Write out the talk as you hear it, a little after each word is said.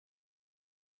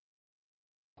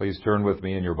Please turn with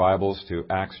me in your Bibles to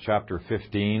Acts chapter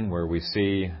 15, where we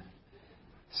see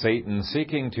Satan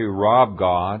seeking to rob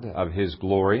God of His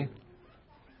glory,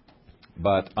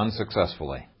 but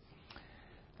unsuccessfully.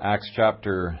 Acts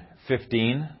chapter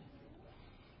 15.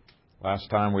 Last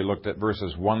time we looked at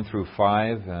verses 1 through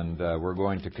 5, and we're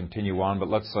going to continue on, but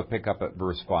let's pick up at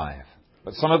verse 5.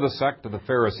 But some of the sect of the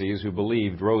Pharisees who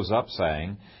believed rose up,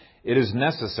 saying, "It is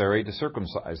necessary to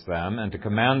circumcise them and to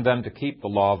command them to keep the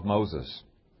law of Moses."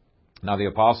 Now the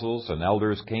apostles and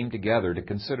elders came together to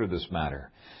consider this matter.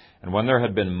 And when there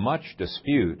had been much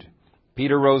dispute,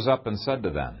 Peter rose up and said to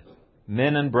them,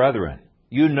 "Men and brethren,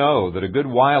 you know that a good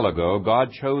while ago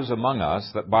God chose among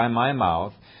us that by my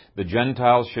mouth the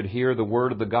Gentiles should hear the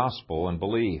word of the gospel and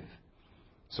believe.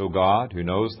 So God, who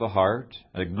knows the heart,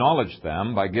 acknowledged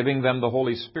them by giving them the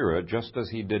Holy Spirit, just as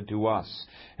He did to us,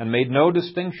 and made no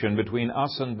distinction between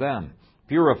us and them,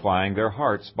 purifying their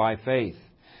hearts by faith.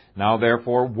 Now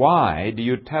therefore, why do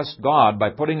you test God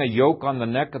by putting a yoke on the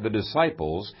neck of the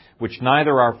disciples, which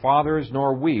neither our fathers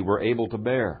nor we were able to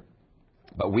bear?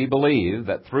 But we believe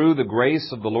that through the grace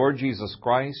of the Lord Jesus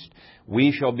Christ,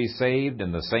 we shall be saved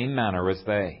in the same manner as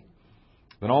they."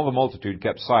 Then all the multitude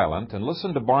kept silent and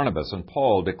listened to Barnabas and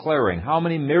Paul, declaring how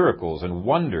many miracles and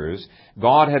wonders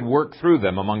God had worked through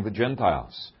them among the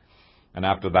Gentiles. And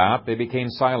after that they became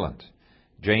silent.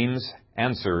 James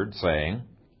answered, saying,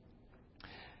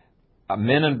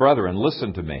 "Men and brethren,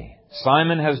 listen to me.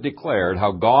 Simon has declared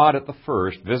how God at the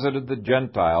first visited the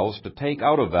Gentiles to take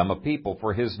out of them a people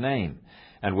for His name.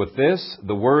 And with this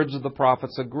the words of the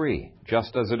prophets agree,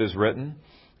 just as it is written,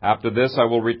 'After this I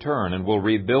will return and will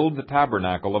rebuild the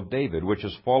tabernacle of David, which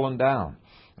has fallen down.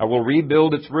 I will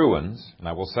rebuild its ruins, and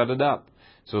I will set it up,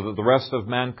 so that the rest of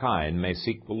mankind may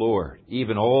seek the Lord,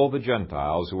 even all the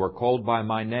Gentiles who are called by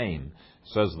my name,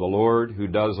 says the Lord who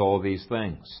does all these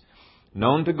things.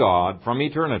 Known to God from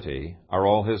eternity are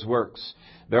all His works.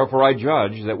 Therefore I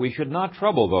judge that we should not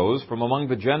trouble those from among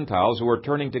the Gentiles who are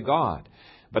turning to God,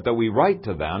 but that we write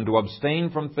to them to abstain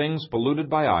from things polluted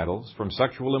by idols, from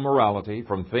sexual immorality,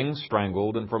 from things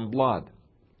strangled, and from blood.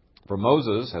 For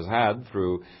Moses has had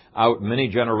throughout many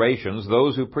generations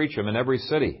those who preach Him in every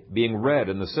city, being read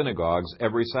in the synagogues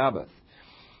every Sabbath.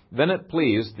 Then it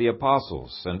pleased the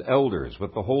apostles and elders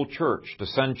with the whole church to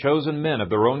send chosen men of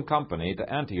their own company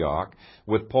to Antioch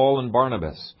with Paul and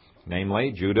Barnabas,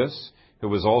 namely Judas, who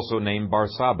was also named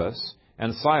Barsabbas,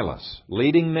 and Silas,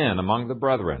 leading men among the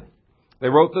brethren. They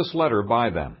wrote this letter by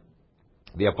them: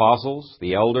 The apostles,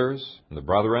 the elders, and the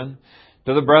brethren,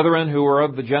 to the brethren who are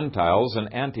of the Gentiles in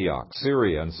Antioch,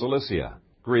 Syria, and Cilicia,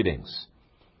 greetings.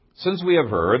 Since we have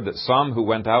heard that some who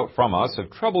went out from us have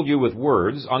troubled you with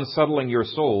words, unsettling your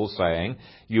souls, saying,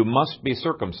 'You must be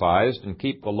circumcised and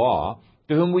keep the law,'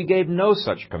 to whom we gave no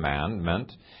such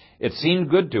commandment, it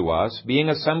seemed good to us, being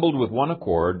assembled with one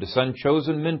accord, to send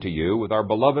chosen men to you with our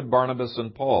beloved Barnabas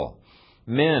and Paul,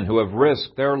 men who have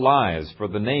risked their lives for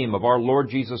the name of our Lord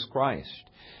Jesus Christ.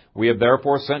 We have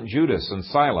therefore sent Judas and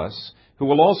Silas, who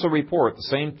will also report the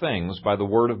same things by the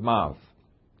word of mouth.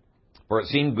 For it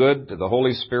seemed good to the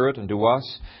Holy Spirit and to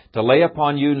us to lay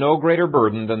upon you no greater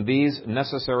burden than these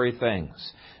necessary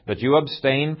things, that you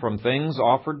abstain from things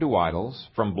offered to idols,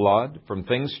 from blood, from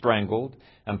things strangled,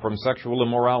 and from sexual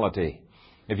immorality.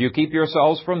 If you keep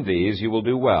yourselves from these, you will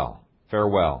do well.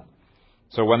 Farewell."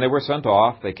 So when they were sent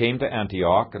off, they came to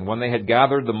Antioch, and when they had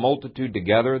gathered the multitude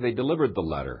together, they delivered the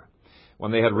letter.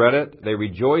 When they had read it, they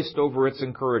rejoiced over its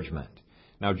encouragement.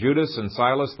 Now Judas and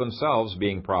Silas themselves,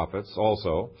 being prophets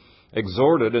also,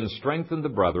 exhorted and strengthened the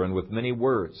brethren with many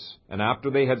words. And after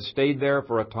they had stayed there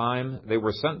for a time, they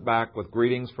were sent back with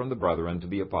greetings from the brethren to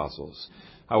the apostles.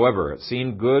 However, it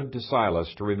seemed good to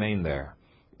Silas to remain there.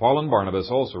 Paul and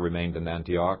Barnabas also remained in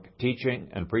Antioch, teaching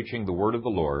and preaching the word of the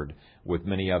Lord with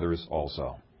many others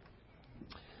also.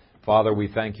 Father, we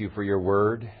thank you for your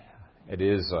word. It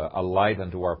is a light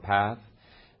unto our path.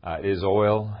 It is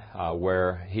oil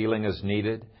where healing is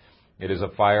needed. It is a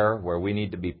fire where we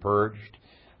need to be purged.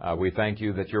 We thank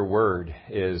you that your word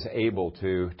is able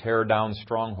to tear down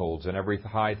strongholds and every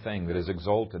high thing that has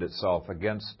exalted itself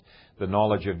against the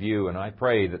knowledge of you. And I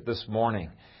pray that this morning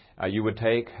you would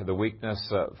take the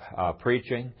weakness of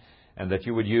preaching and that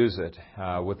you would use it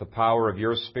with the power of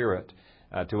your Spirit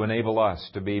to enable us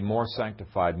to be more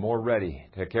sanctified, more ready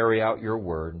to carry out your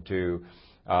word, to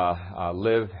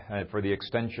live for the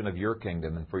extension of your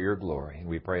kingdom and for your glory. And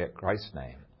we pray in Christ's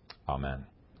name. Amen.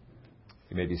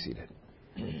 You may be seated.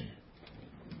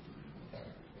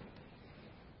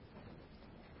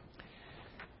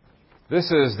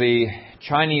 This is the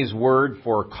Chinese word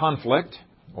for conflict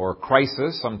or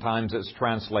crisis. Sometimes it's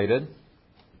translated.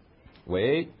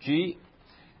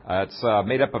 It's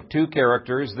made up of two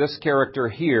characters. This character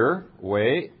here,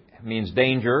 wei, means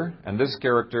danger, and this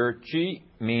character, chi,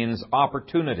 means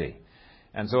opportunity.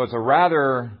 And so it's a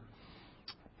rather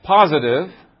positive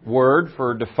word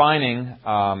for defining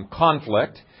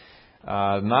conflict,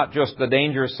 not just the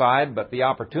danger side, but the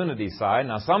opportunity side.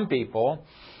 Now, some people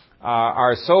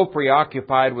are so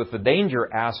preoccupied with the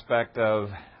danger aspect of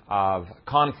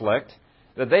conflict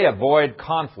that they avoid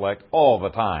conflict all the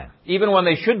time. Even when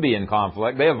they should be in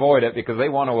conflict, they avoid it because they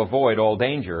want to avoid all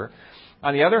danger.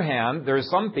 On the other hand, there's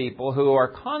some people who are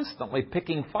constantly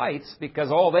picking fights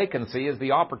because all they can see is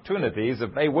the opportunities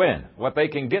if they win, what they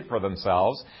can get for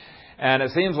themselves. And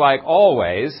it seems like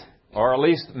always, or at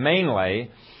least mainly,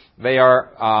 they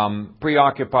are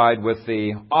preoccupied with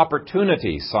the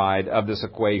opportunity side of this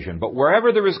equation. But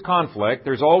wherever there is conflict,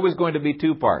 there's always going to be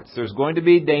two parts. There's going to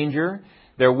be danger.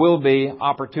 There will be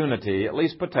opportunity, at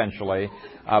least potentially.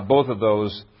 Both of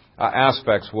those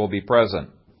aspects will be present.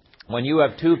 When you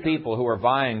have two people who are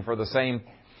vying for the same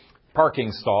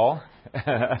parking stall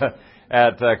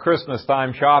at Christmas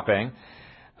time shopping,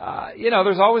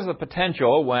 there's always the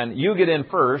potential when you get in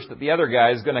first that the other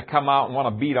guy is going to come out and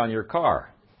want to beat on your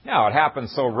car. Now, it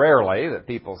happens so rarely that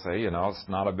people say, it's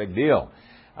not a big deal.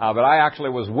 But I actually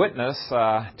was witness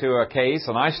to a case,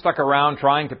 and I stuck around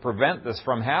trying to prevent this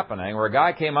from happening, where a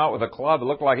guy came out with a club. It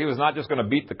looked like he was not just going to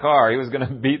beat the car, he was going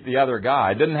to beat the other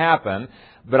guy. It didn't happen,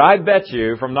 but I bet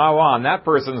you from now on that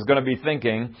person is going to be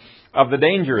thinking of the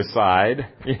danger side,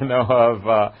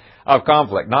 of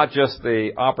conflict, not just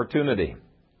the opportunity.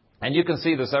 And you can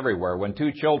see this everywhere when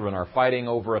two children are fighting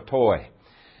over a toy.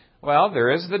 Well, there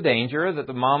is the danger that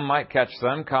the mom might catch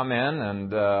them, come in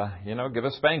and, give a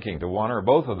spanking to one or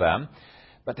both of them.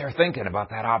 But they're thinking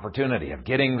about that opportunity of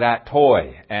getting that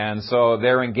toy. And so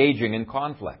they're engaging in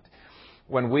conflict.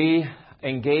 When we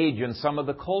engage in some of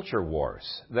the culture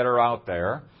wars that are out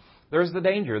there, there's the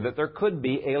danger that there could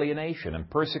be alienation and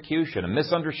persecution and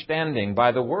misunderstanding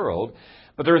by the world.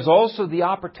 But there's also the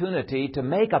opportunity to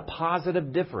make a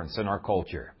positive difference in our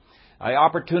culture. An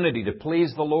opportunity to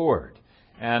please the Lord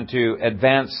and to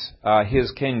advance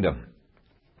His kingdom.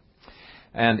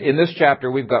 And in this chapter,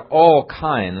 we've got all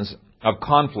kinds of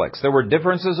conflicts. There were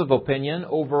differences of opinion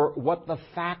over what the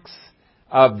facts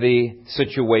of the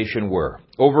situation were,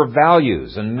 over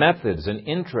values and methods and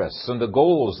interests and the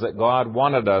goals that God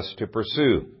wanted us to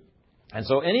pursue. And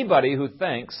so anybody who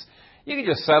thinks you can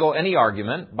just settle any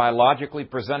argument by logically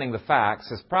presenting the facts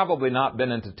has probably not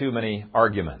been into too many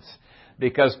arguments.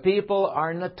 Because people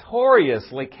are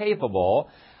notoriously capable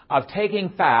of taking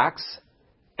facts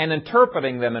and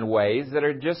interpreting them in ways that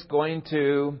are just going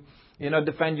to,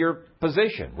 defend your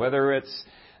position. Whether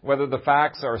the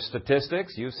facts are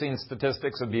statistics, you've seen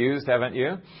statistics abused, haven't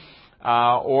you?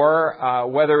 Or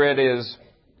whether it is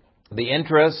the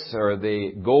interests or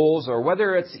the goals, or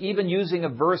whether it's even using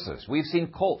of verses. We've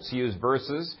seen cults use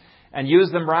verses and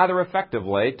use them rather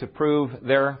effectively to prove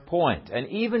their point. And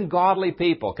even godly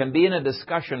people can be in a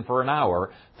discussion for an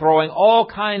hour, throwing all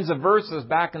kinds of verses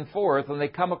back and forth, and they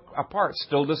come apart,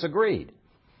 still disagreed.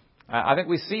 I think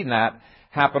we've seen that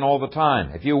happen all the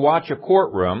time. If you watch a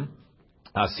courtroom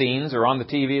scenes, or on the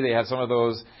TV, they have some of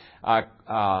those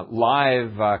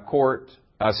live court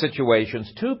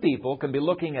situations, two people can be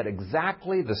looking at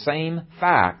exactly the same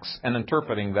facts and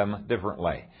interpreting them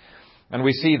differently. And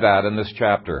we see that in this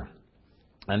chapter.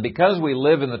 And because we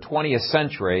live in the 20th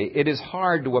century, it is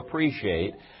hard to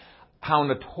appreciate how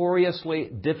notoriously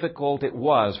difficult it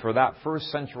was for that first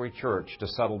century church to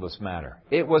settle this matter.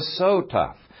 It was so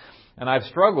tough. And I've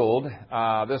struggled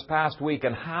this past week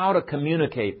on how to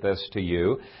communicate this to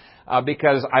you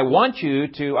because I want you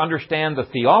to understand the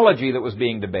theology that was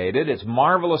being debated. It's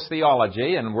marvelous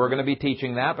theology, and we're going to be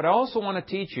teaching that. But I also want to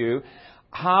teach you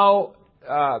how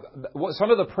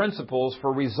some of the principles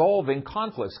for resolving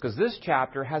conflicts, because this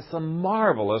chapter has some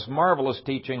marvelous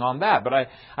teaching on that. But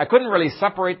I couldn't really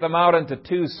separate them out into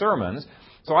two sermons,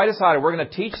 so I decided we're going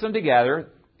to teach them together,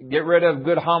 get rid of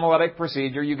good homiletic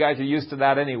procedure. You guys are used to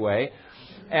that anyway,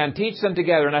 and teach them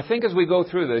together. And I think as we go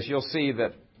through this, you'll see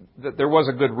that there was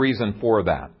a good reason for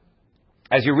that.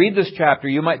 As you read this chapter,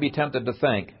 you might be tempted to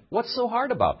think, what's so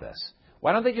hard about this?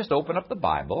 Why don't they just open up the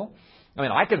Bible?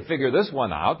 I can figure this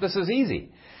one out. This is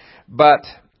easy. But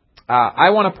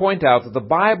I want to point out that the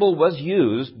Bible was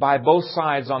used by both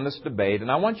sides on this debate. And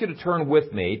I want you to turn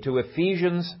with me to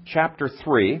Ephesians chapter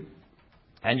 3.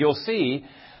 And you'll see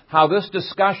how this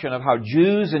discussion of how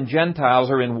Jews and Gentiles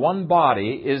are in one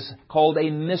body is called a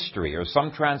mystery, or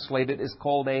some translate it is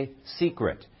called a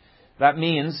secret. That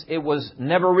means it was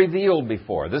never revealed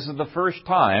before. This is the first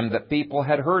time that people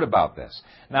had heard about this.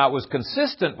 Now, it was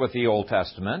consistent with the Old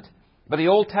Testament, But the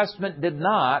Old Testament did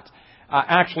not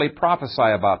actually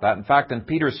prophesy about that. In fact, in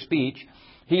Peter's speech,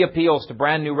 he appeals to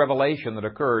brand new revelation that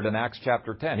occurred in Acts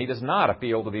chapter 10. He does not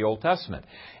appeal to the Old Testament.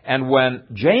 And when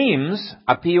James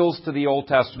appeals to the Old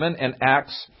Testament in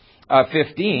Acts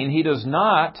 15, he does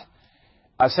not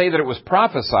say that it was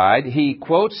prophesied. He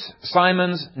quotes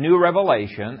Simon's new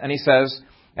revelation, and he says,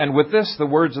 and with this, the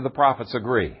words of the prophets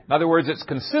agree. In other words, it's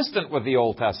consistent with the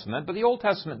Old Testament, but the Old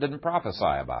Testament didn't prophesy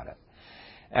about it.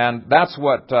 And that's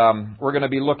what we're going to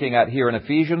be looking at here in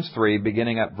Ephesians 3,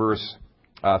 beginning at verse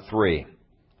 3.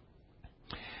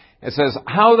 It says,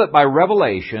 how that by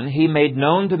revelation he made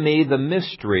known to me the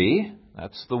mystery,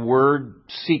 that's the word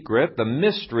secret, the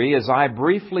mystery as I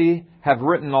briefly have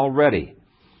written already,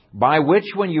 by which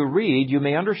when you read you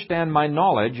may understand my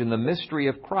knowledge in the mystery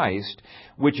of Christ,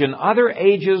 which in other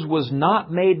ages was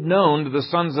not made known to the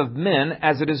sons of men,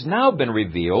 as it has now been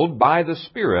revealed by the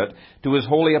Spirit to his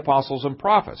holy apostles and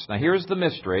prophets. Now here's the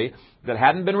mystery that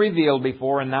hadn't been revealed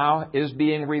before and now is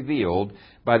being revealed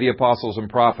by the apostles and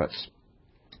prophets.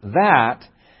 That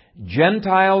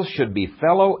Gentiles should be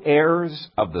fellow heirs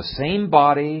of the same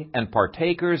body and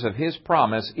partakers of his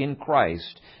promise in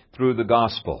Christ through the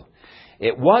gospel.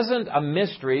 It wasn't a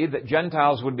mystery that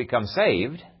Gentiles would become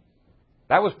saved.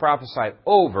 That was prophesied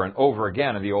over and over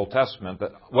again in the Old Testament,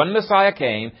 that when Messiah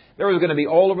came, there was going to be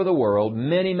all over the world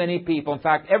many, many people. In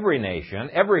fact, every nation,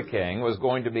 every king was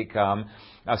going to become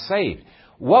saved.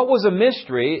 What was a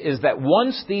mystery is that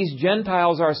once these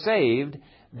Gentiles are saved,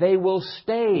 they will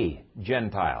stay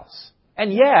Gentiles.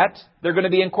 And yet, they're going to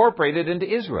be incorporated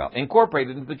into Israel,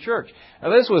 incorporated into the church. Now,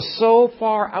 this was so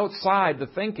far outside the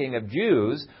thinking of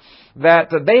Jews that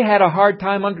they had a hard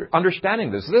time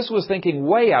understanding this. This was thinking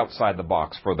way outside the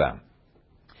box for them.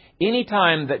 Any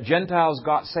time that Gentiles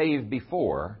got saved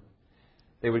before,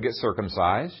 they would get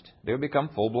circumcised. They would become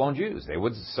full-blown Jews. They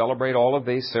would celebrate all of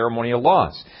these ceremonial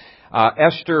laws.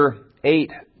 Esther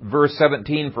 8, verse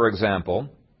 17, for example,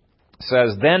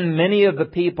 says, then many of the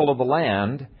people of the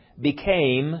land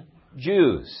became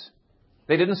Jews.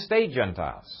 They didn't stay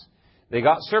Gentiles. They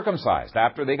got circumcised.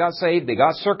 After they got saved, they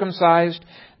got circumcised.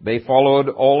 They followed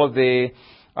all of the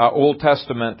Old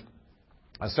Testament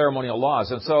ceremonial laws.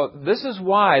 And so this is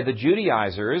why the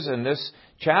Judaizers in this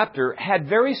chapter had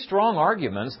very strong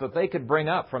arguments that they could bring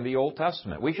up from the Old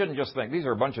Testament. We shouldn't just think these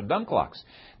are a bunch of dumbclocks.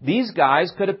 These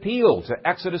guys could appeal to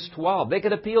Exodus 12. They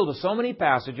could appeal to so many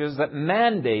passages that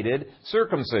mandated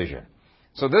circumcision.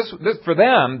 So this for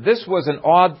them, this was an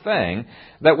odd thing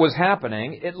that was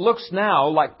happening. It looks now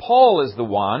like Paul is the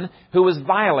one who is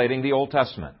violating the Old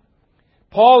Testament.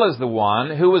 Paul is the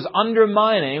one who is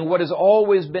undermining what has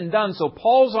always been done. So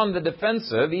Paul's on the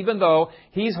defensive, even though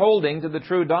he's holding to the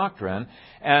true doctrine.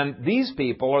 And these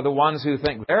people are the ones who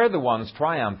think they're the ones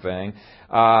triumphing,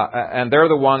 and they're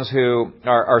the ones who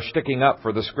are sticking up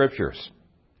for the Scriptures.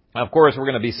 Now, of course, we're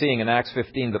going to be seeing in Acts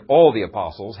 15 that all the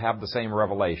apostles have the same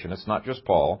revelation. It's not just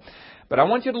Paul. But I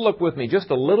want you to look with me just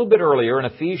a little bit earlier in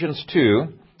Ephesians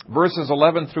 2, verses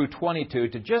 11 through 22,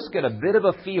 to just get a bit of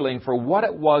a feeling for what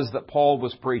it was that Paul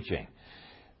was preaching.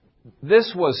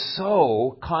 This was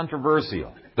so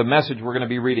controversial, the message we're going to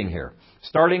be reading here.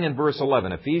 Starting in verse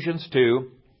 11, Ephesians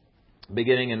 2,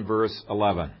 beginning in verse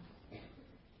 11.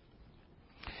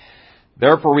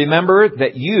 Therefore remember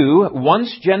that you,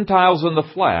 once Gentiles in the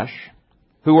flesh,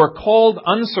 who are called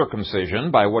uncircumcision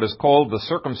by what is called the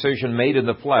circumcision made in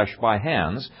the flesh by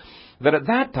hands, that at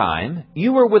that time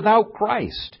you were without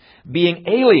Christ, being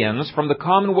aliens from the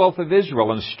commonwealth of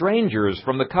Israel and strangers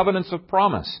from the covenants of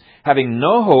promise, having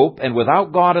no hope and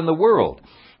without God in the world.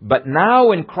 But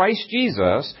now in Christ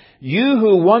Jesus, you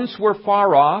who once were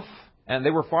far off, and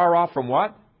they were far off from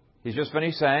what? He's just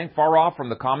finished saying, far off from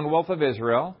the commonwealth of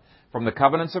Israel, from the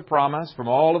covenants of promise, from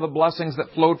all of the blessings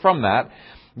that flowed from that.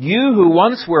 You who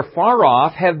once were far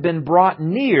off have been brought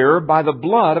near by the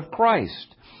blood of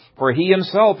Christ. For he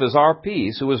himself is our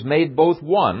peace, who has made both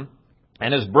one,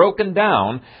 and has broken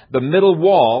down the middle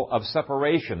wall of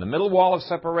separation. The middle wall of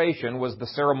separation was the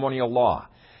ceremonial law.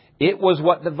 It was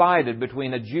what divided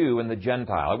between a Jew and the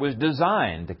Gentile. It was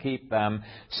designed to keep them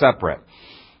separate.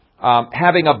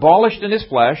 Having abolished in his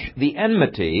flesh the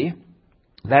enmity,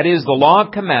 that is, the law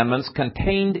of commandments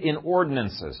contained in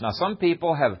ordinances. Now, some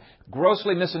people have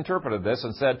grossly misinterpreted this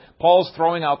and said, Paul's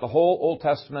throwing out the whole Old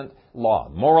Testament law,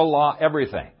 moral law,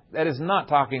 everything. That is not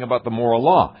talking about the moral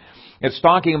law. It's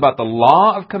talking about the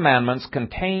law of commandments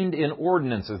contained in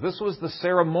ordinances. This was the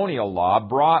ceremonial law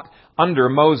brought under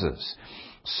Moses,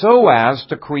 so as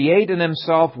to create in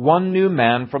himself one new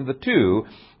man from the two,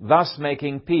 thus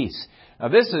making peace. Now,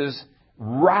 this is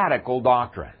radical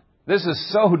doctrine. This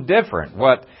is so different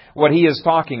what he is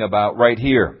talking about right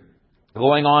here.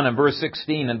 Going on in verse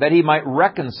 16, and that he might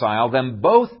reconcile them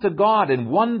both to God in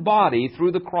one body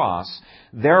through the cross,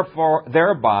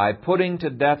 thereby putting to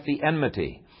death the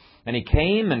enmity. And he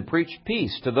came and preached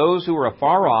peace to those who were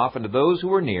afar off and to those who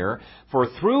were near, for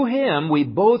through him we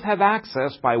both have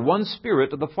access by one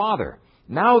Spirit to the Father.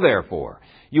 Now therefore,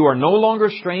 you are no longer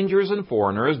strangers and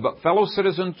foreigners, but fellow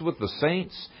citizens with the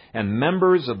saints and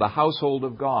members of the household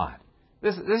of God.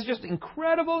 This is just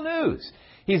incredible news.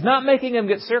 He's not making them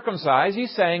get circumcised.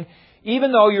 He's saying,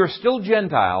 even though you're still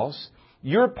Gentiles,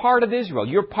 you're part of Israel.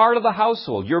 You're part of the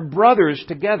household. You're brothers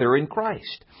together in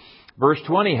Christ. Verse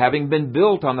 20, having been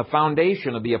built on the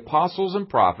foundation of the apostles and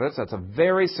prophets, that's a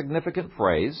very significant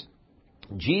phrase,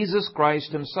 Jesus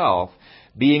Christ himself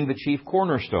being the chief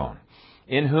cornerstone,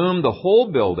 in whom the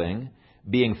whole building,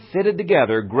 being fitted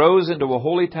together, grows into a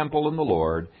holy temple in the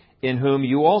Lord, in whom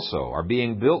you also are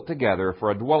being built together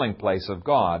for a dwelling place of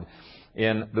God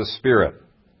in the Spirit.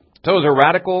 So it was a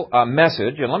radical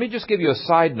message, and let me just give you a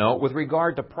side note with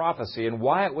regard to prophecy and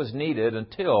why it was needed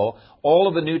until all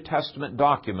of the New Testament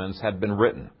documents had been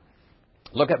written.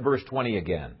 Look at verse 20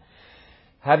 again.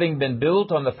 Having been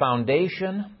built on the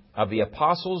foundation of the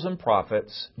apostles and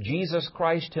prophets, Jesus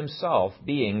Christ himself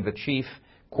being the chief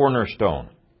cornerstone.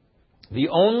 The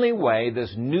only way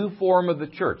this new form of the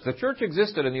church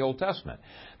existed in the Old Testament,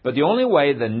 but the only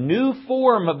way the new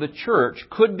form of the church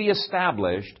could be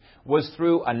established was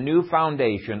through a new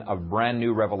foundation of brand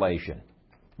new revelation.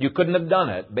 You couldn't have done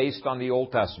it based on the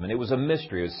Old Testament. It was a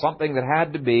mystery. It was something that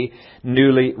had to be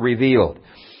newly revealed.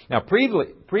 Now,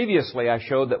 previously I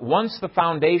showed that once the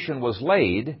foundation was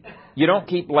laid, you don't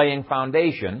keep laying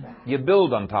foundation. You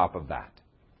build on top of that.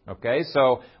 Okay,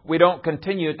 so we don't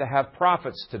continue to have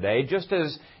prophets today, just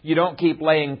as you don't keep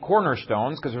laying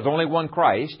cornerstones because there's only one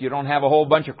Christ. You don't have a whole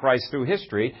bunch of Christ through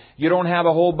history. You don't have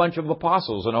a whole bunch of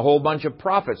apostles and a whole bunch of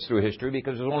prophets through history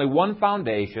because there's only one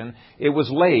foundation. It was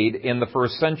laid in the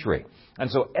first century.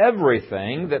 And so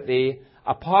everything that the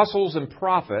apostles and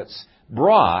prophets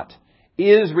brought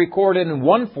is recorded in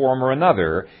one form or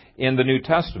another in the New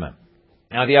Testament.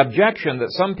 Now, the objection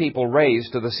that some people raise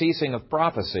to the ceasing of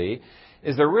prophecy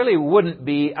is there really wouldn't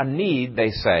be a need, they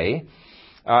say,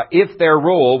 if their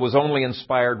role was only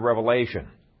inspired revelation.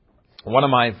 One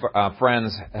of my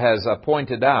friends has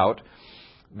pointed out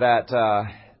that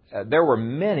there were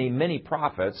many, many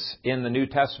prophets in the New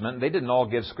Testament. They didn't all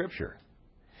give Scripture.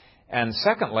 And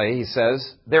secondly, he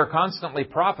says, they're constantly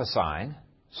prophesying.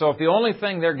 So if the only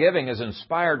thing they're giving is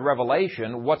inspired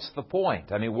revelation, what's the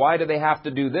point? I mean, why do they have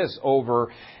to do this over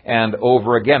and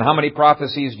over again? How many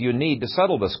prophecies do you need to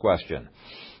settle this question?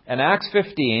 And Acts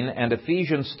 15 and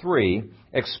Ephesians 3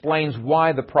 explains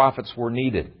why the prophets were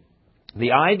needed.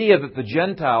 The idea that the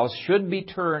Gentiles should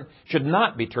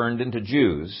not be turned into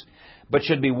Jews, but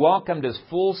should be welcomed as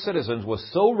full citizens was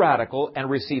so radical and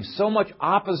received so much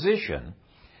opposition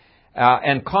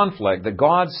and conflict that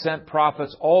God sent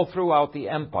prophets all throughout the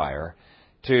empire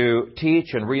to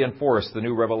teach and reinforce the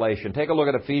new revelation. Take a look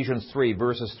at Ephesians 3,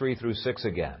 verses 3 through 6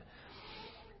 again.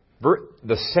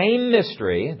 The same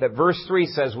mystery that verse 3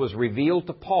 says was revealed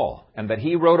to Paul and that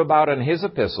he wrote about in his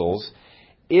epistles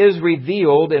is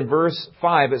revealed in verse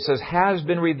 5. It says, has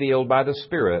been revealed by the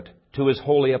Spirit to his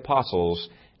holy apostles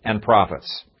and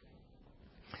prophets.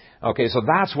 Okay, so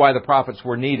that's why the prophets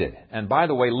were needed. And by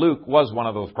the way, Luke was one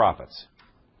of those prophets.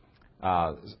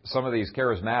 Some of these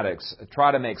charismatics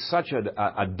try to make such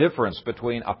a difference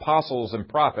between apostles and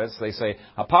prophets. They say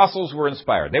apostles were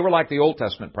inspired. They were like the Old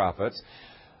Testament prophets.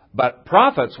 But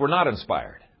prophets were not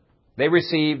inspired. They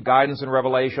received guidance and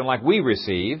revelation like we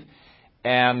receive.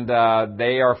 And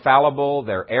they are fallible,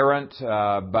 they're errant,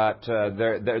 but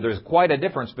there's quite a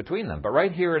difference between them. But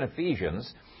right here in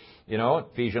Ephesians,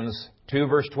 Ephesians 2,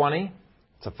 verse 20,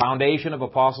 it's a foundation of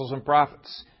apostles and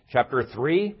prophets. Chapter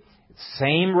 3,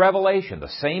 same revelation, the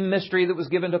same mystery that was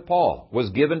given to Paul was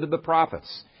given to the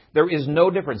prophets. There is no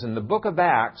difference. In the book of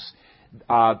Acts,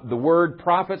 the word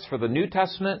prophets for the New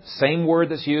Testament, same word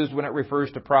that's used when it refers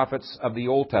to prophets of the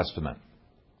Old Testament.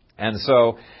 And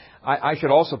so I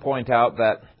should also point out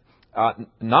that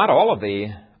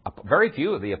very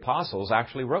few of the apostles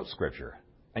actually wrote Scripture.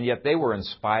 And yet they were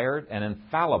inspired and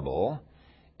infallible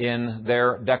in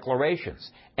their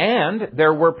declarations. And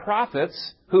there were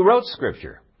prophets who wrote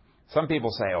Scripture. Some people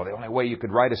say, the only way you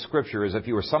could write a Scripture is if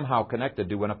you were somehow connected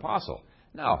to an apostle.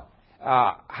 No.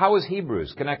 How is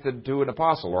Hebrews connected to an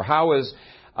apostle? Or how is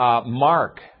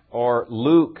Mark or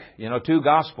Luke, two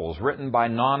Gospels written by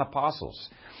non-apostles?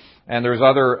 And there's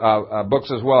other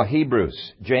books as well,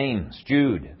 Hebrews, James,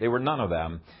 Jude. They were none of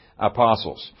them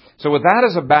apostles. So with that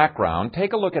as a background,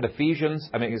 take a look at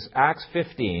Acts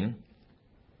 15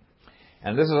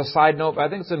 And this is a side note, but I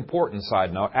think it's an important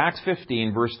side note. Acts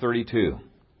 15, verse 32.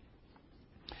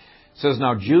 It says,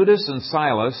 "Now Judas and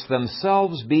Silas,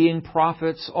 themselves being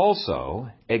prophets also,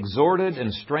 exhorted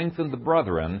and strengthened the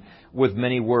brethren with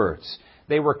many words."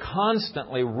 They were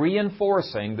constantly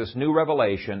reinforcing this new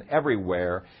revelation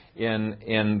everywhere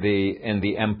in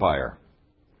the empire.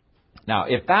 Now,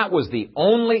 if that was the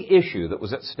only issue that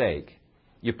was at stake,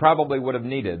 you probably would have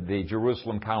needed the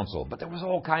Jerusalem Council. But there was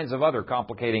all kinds of other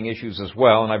complicating issues as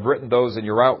well, and I've written those in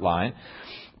your outline.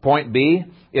 Point B,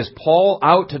 is Paul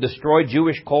out to destroy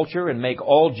Jewish culture and make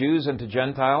all Jews into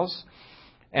Gentiles?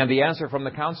 And the answer from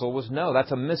the council was no.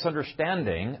 That's a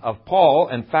misunderstanding of Paul.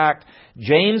 In fact,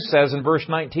 James says in verse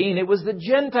 19, it was the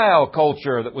Gentile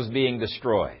culture that was being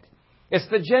destroyed. It's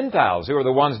the Gentiles who are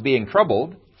the ones being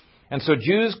troubled. And so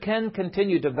Jews can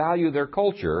continue to value their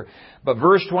culture, but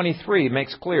verse 23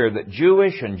 makes clear that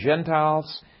Jewish and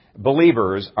Gentiles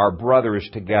believers are brothers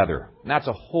together. And that's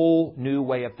a whole new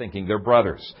way of thinking. They're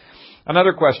brothers.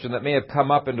 Another question that may have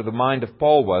come up into the mind of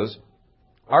Paul was,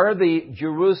 are the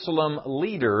Jerusalem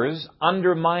leaders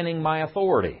undermining my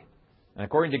authority? And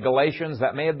according to Galatians,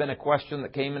 that may have been a question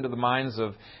that came into the minds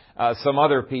of some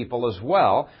other people as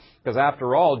well, because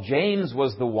after all, James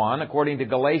was the one, according to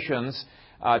Galatians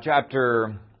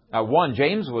chapter 1,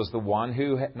 James was the one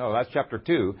that's chapter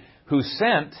 2, who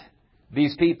sent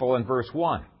these people in verse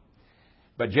 1.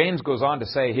 But James goes on to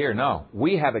say here, no,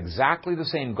 we have exactly the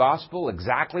same gospel,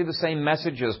 exactly the same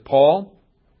message as Paul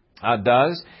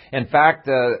does. In fact,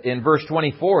 in verse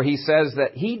 24, he says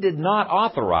that he did not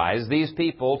authorize these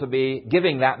people to be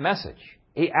giving that message.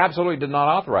 He absolutely did not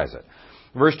authorize it.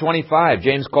 Verse 25,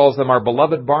 James calls them our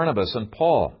beloved Barnabas and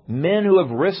Paul, men who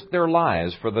have risked their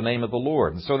lives for the name of the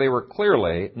Lord. And so they were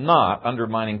clearly not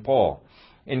undermining Paul.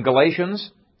 In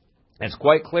Galatians, it's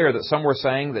quite clear that some were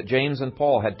saying that James and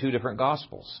Paul had two different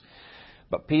gospels.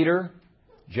 But Peter,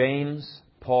 James,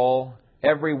 Paul,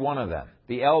 every one of them,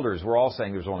 the elders were all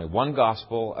saying there's only one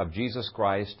gospel of Jesus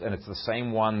Christ, and it's the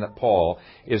same one that Paul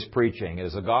is preaching. It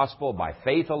is a gospel by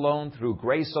faith alone, through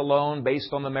grace alone,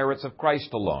 based on the merits of Christ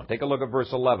alone. Take a look at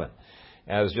verse 11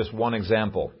 as just one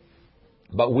example.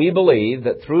 But we believe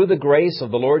that through the grace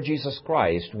of the Lord Jesus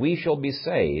Christ, we shall be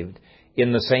saved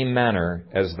in the same manner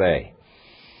as they.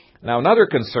 Now, another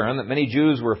concern that many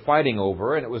Jews were fighting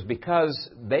over, and it was because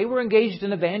they were engaged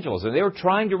in evangelism. They were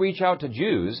trying to reach out to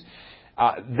Jews.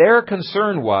 Their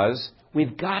concern was,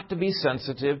 we've got to be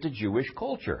sensitive to Jewish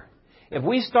culture. If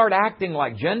we start acting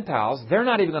like Gentiles, they're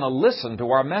not even going to listen to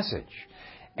our message.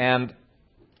 And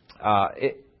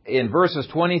in verses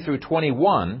 20 through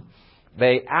 21,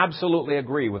 they absolutely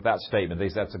agree with that statement. They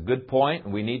say that's a good point,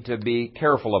 and we need to be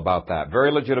careful about that.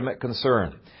 Very legitimate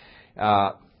concern.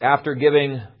 After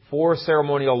giving 4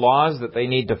 ceremonial laws that they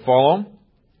need to follow,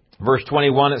 verse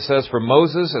 21, it says, "For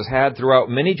Moses has had throughout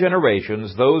many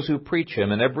generations those who preach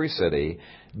him in every city,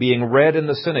 being read in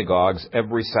the synagogues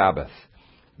every Sabbath."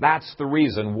 That's the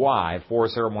reason why 4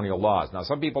 ceremonial laws. Now,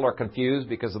 some people are confused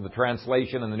because of the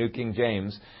translation in the New King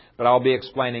James, but I'll be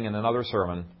explaining in another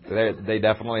sermon. They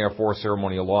definitely are 4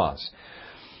 ceremonial laws.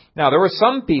 Now, there were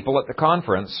some people at the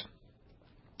conference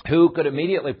who could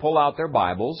immediately pull out their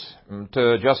Bibles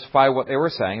to justify what they were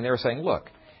saying. They were saying,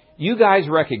 look, you guys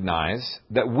recognize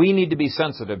that we need to be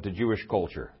sensitive to Jewish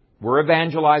culture. We're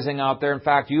evangelizing out there. In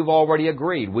fact, you've already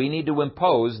agreed we need to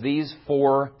impose these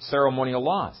 4 ceremonial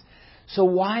laws. So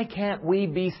why can't we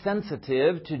be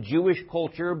sensitive to Jewish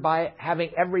culture by having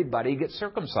everybody get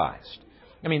circumcised?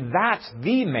 I mean, that's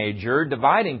the major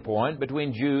dividing point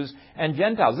between Jews and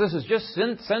Gentiles. This is just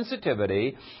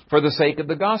sensitivity for the sake of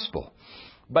the gospel.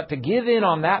 But to give in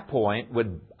on that point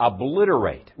would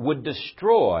obliterate, would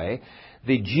destroy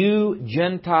the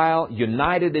Jew-Gentile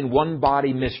united in one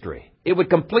body mystery. It would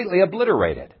completely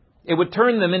obliterate it. It would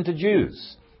turn them into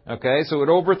Jews. Okay, so it would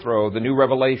overthrow the new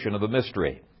revelation of the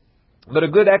mystery. But a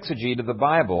good exegete of the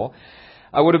Bible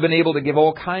would have been able to give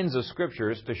all kinds of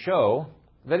scriptures to show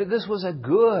that this was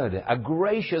a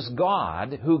gracious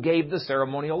God who gave the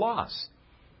ceremonial laws.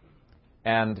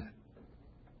 And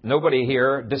nobody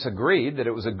here disagreed that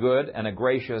it was a good and a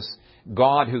gracious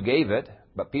God who gave it.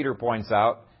 But Peter points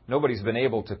out nobody's been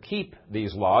able to keep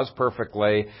these laws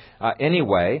perfectly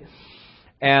anyway.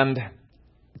 And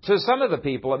to some of the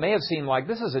people, it may have seemed like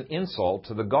this is an insult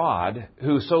to the God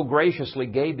who so graciously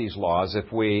gave these laws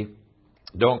if we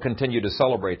don't continue to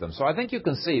celebrate them. So I think you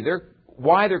can see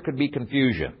why there could be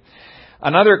confusion.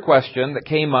 Another question that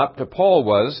came up to Paul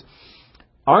was,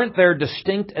 aren't there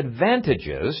distinct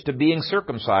advantages to being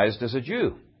circumcised as a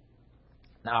Jew?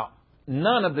 Now,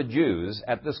 none of the Jews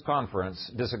at this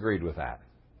conference disagreed with that.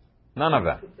 None of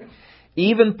them.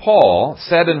 Even Paul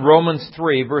said in Romans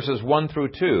 3, verses 1 through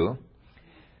 2,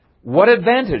 What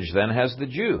advantage then has the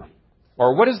Jew?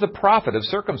 Or what is the profit of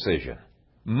circumcision?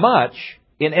 Much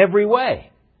in every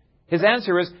way. His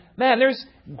answer is, man, there's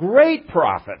great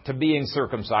profit to being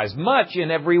circumcised, much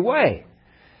in every way.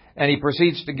 And he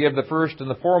proceeds to give the first and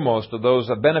the foremost of those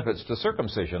benefits to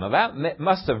circumcision. Now that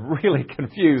must have really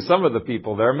confused some of the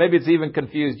people there. Maybe it's even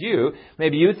confused you.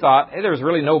 Maybe you thought, hey, there's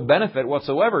really no benefit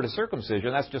whatsoever to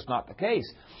circumcision. That's just not the case.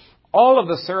 All of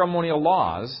the ceremonial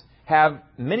laws have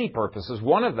many purposes.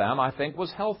 One of them, I think,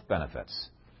 was health benefits.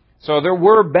 So there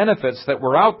were benefits that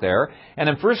were out there. And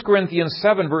in 1 Corinthians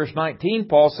 7, verse 19,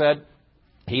 Paul said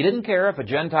he didn't care if a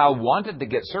Gentile wanted to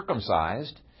get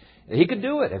circumcised. He could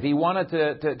do it if he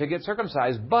wanted to get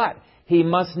circumcised, but he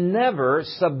must never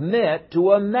submit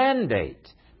to a mandate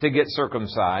to get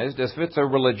circumcised if it's a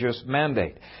religious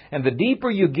mandate. And the deeper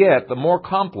you get, the more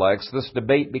complex this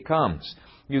debate becomes.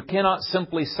 You cannot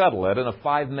simply settle it in a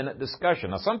 5-minute discussion.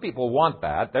 Now, some people want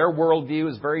that. Their worldview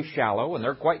is very shallow, and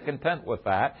they're quite content with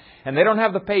that. And they don't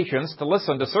have the patience to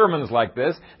listen to sermons like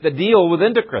this that deal with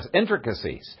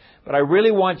intricacies. But I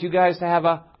really want you guys to have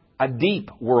a deep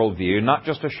worldview, not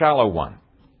just a shallow one.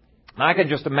 And I can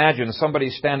just imagine somebody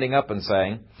standing up and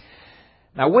saying,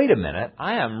 now wait a minute,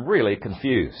 I am really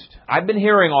confused. I've been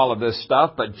hearing all of this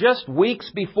stuff, but just weeks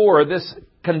before this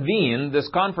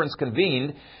conference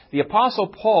convened, the Apostle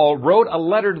Paul wrote a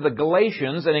letter to the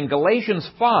Galatians, and in Galatians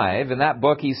 5, in that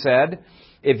book, he said,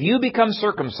 if you become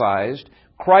circumcised,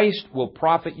 Christ will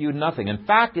profit you nothing. In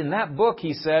fact, in that book,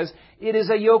 he says, it is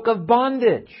a yoke of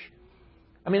bondage.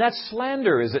 I mean, that's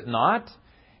slander, is it not?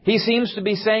 He seems to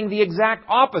be saying the exact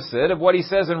opposite of what he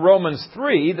says in Romans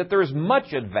 3, that there's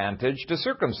much advantage to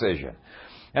circumcision.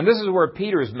 And this is where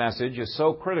Peter's message is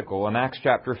so critical in Acts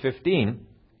chapter 15,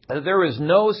 that there is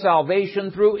no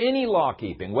salvation through any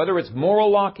law-keeping, whether it's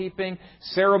moral law-keeping,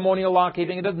 ceremonial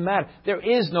law-keeping, it doesn't matter. There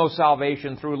is no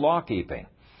salvation through law-keeping.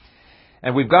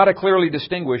 And we've got to clearly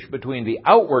distinguish between the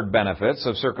outward benefits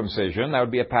of circumcision, that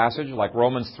would be a passage like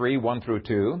Romans 3, 1 through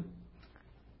 2,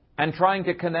 and trying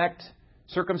to connect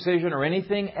circumcision or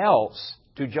anything else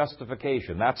to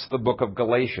justification. That's the book of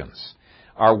Galatians.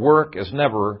 Our work is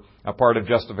never a part of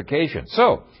justification.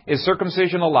 So, is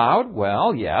circumcision allowed?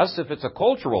 Well, yes, if it's a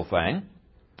cultural thing.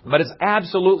 But it's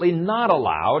absolutely not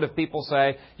allowed if people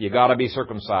say, you got to be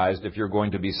circumcised if you're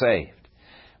going to be saved.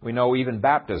 We know even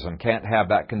baptism can't have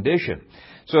that condition.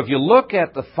 So if you look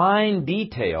at the fine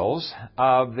details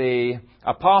of the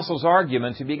apostles'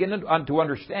 arguments, you begin to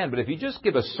understand. But if you just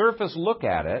give a surface look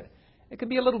at it, it can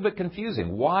be a little bit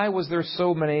confusing. Why was there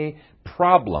so many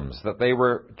problems that they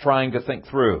were trying to think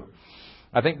through?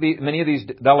 I think many of these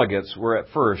delegates were at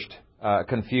first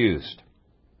confused.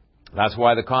 That's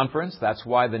why the conference, that's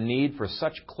why the need for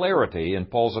such clarity in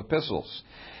Paul's epistles.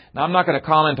 Now, I'm not going to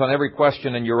comment on every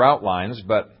question in your outlines,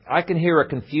 but I can hear a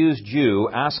confused Jew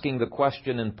asking the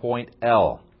question in point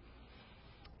L.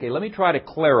 Okay, let me try to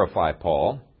clarify,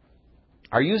 Paul.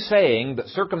 Are you saying that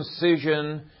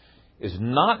circumcision is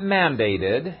not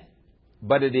mandated,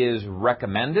 but it is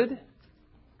recommended?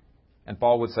 And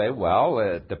Paul would say, well,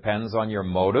 it depends on your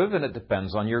motive and it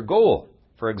depends on your goal.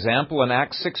 For example, in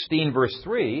Acts 16, verse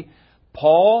 3,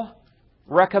 Paul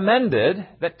recommended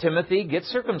that Timothy get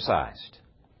circumcised.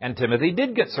 And Timothy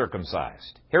did get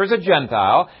circumcised. Here's a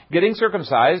Gentile getting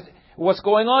circumcised. What's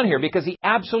going on here? Because he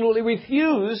absolutely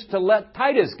refused to let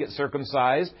Titus get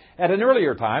circumcised at an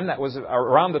earlier time. That was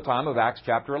around the time of Acts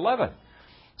chapter 11.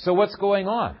 So what's going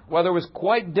on? Well, there was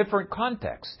quite different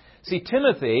context. See,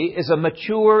 Timothy is a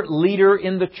mature leader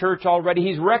in the church already.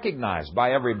 He's recognized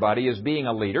by everybody as being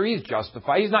a leader. He's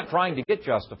justified. He's not trying to get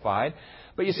justified.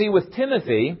 But you see, with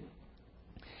Timothy,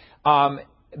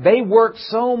 they worked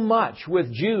so much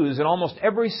with Jews in almost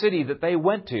every city that they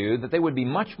went to that they would be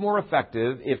much more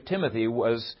effective if Timothy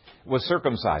was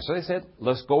circumcised. So they said,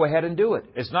 let's go ahead and do it.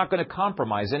 It's not going to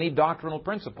compromise any doctrinal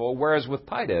principle, whereas with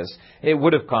Titus, it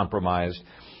would have compromised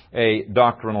a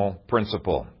doctrinal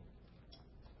principle.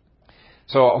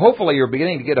 So hopefully you're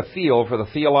beginning to get a feel for the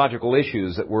theological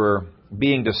issues that were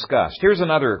being discussed. Here's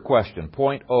another question,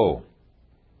 point O.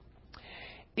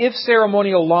 If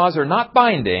ceremonial laws are not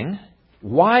binding,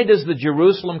 why does the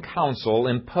Jerusalem Council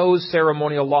impose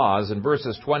ceremonial laws in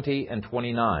verses 20 and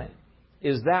 29?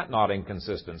 Is that not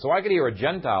inconsistent? So I could hear a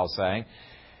Gentile saying,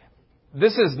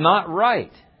 this is not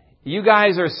right. You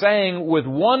guys are saying with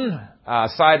one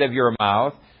side of your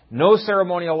mouth, no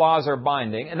ceremonial laws are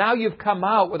binding, and now you've come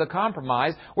out with a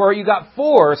compromise where you got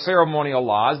 4 ceremonial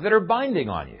laws that are binding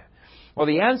on you. Well,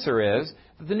 the answer is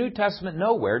that the New Testament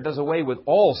nowhere does away with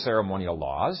all ceremonial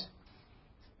laws.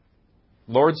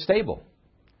 Lord's table.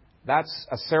 That's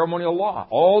a ceremonial law.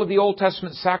 All of the Old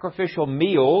Testament sacrificial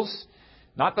meals.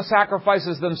 Not the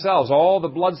sacrifices themselves. All the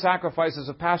blood sacrifices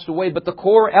have passed away, but the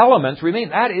core elements remain.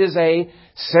 That is a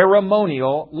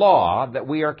ceremonial law that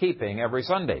we are keeping every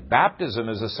Sunday. Baptism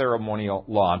is a ceremonial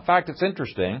law. In fact, it's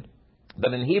interesting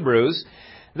that in Hebrews,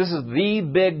 this is the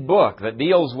big book that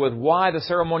deals with why the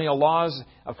ceremonial laws,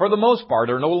 for the most part,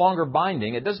 are no longer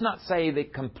binding. It does not say they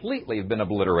completely have been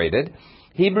obliterated.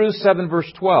 Hebrews 7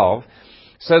 verse 12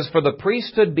 says, "For the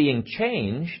priesthood being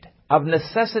changed, of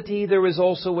necessity there is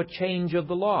also a change of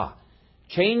the law."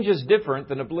 Change is different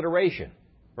than obliteration,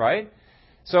 right?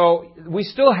 So we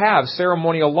still have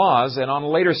ceremonial laws, and on a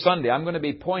later Sunday I'm going to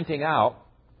be pointing out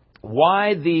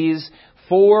why these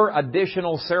 4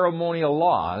 additional ceremonial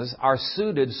laws are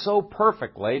suited so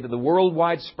perfectly to the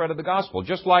worldwide spread of the gospel.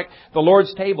 Just like the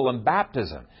Lord's table and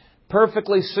baptism,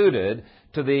 perfectly suited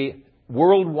to the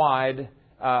worldwide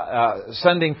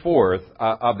sending forth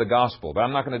of the gospel. But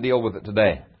I'm not going to deal with it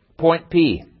today. Point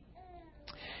P.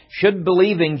 Should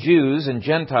believing Jews and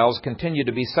Gentiles continue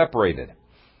to be separated?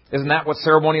 Isn't that what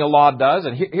ceremonial law does?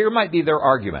 And here might be their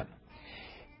argument.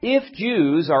 If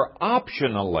Jews are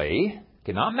optionally,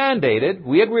 not mandated,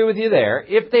 we agree with you there,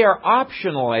 if they are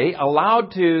optionally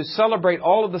allowed to celebrate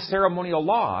all of the ceremonial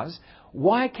laws,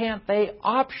 why can't they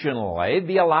optionally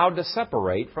be allowed to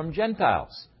separate from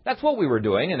Gentiles? That's what we were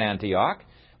doing in Antioch.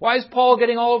 Why is Paul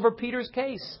getting all over Peter's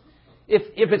case?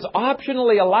 If it's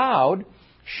optionally allowed,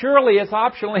 surely it's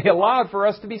optionally allowed for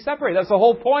us to be separated. That's the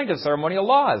whole point of ceremonial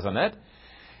law, isn't it?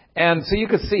 And so you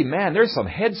could see, man, there's some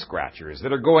head scratchers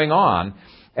that are going on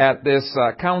at this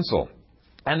council.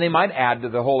 And they might add to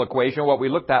the whole equation what we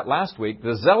looked at last week.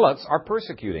 The zealots are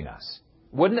persecuting us.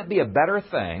 Wouldn't it be a better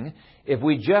thing if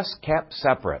we just kept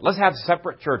separate? Let's have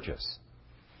separate churches.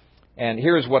 And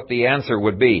here's what the answer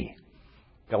would be.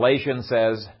 Galatians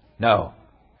says no.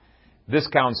 This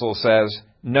council says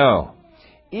no.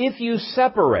 If you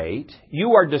separate,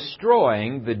 you are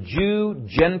destroying the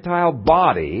Jew-Gentile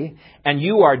body, and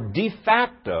you are de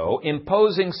facto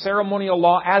imposing ceremonial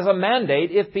law as a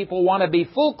mandate if people want to be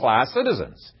full-class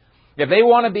citizens. If they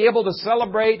want to be able to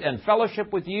celebrate and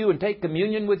fellowship with you and take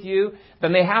communion with you,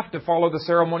 then they have to follow the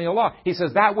ceremonial law. He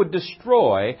says that would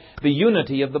destroy the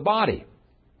unity of the body.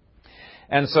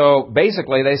 And so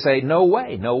basically they say, no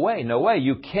way, no way, no way.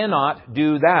 You cannot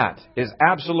do that. It's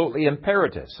absolutely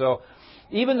imperative. So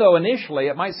even though initially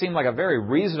it might seem like a very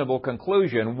reasonable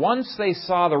conclusion, once they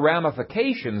saw the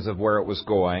ramifications of where it was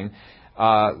going,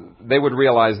 they would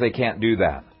realize they can't do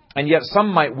that. And yet some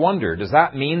might wonder, does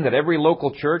that mean that every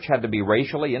local church had to be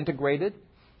racially integrated?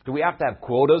 Do we have to have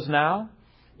quotas now?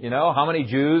 You know, how many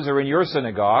Jews are in your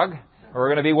synagogue? We're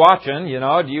going to be watching, you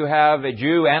know, do you have a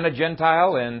Jew and a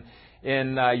Gentile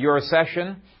in your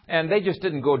session? And they just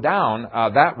didn't go down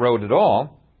that road at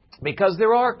all. Because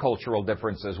there are cultural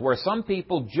differences where some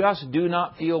people just do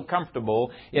not feel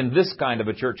comfortable in this kind of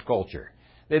a church culture.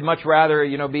 They'd much rather,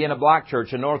 be in a black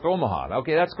church in North Omaha.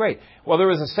 Okay, that's great. Well, there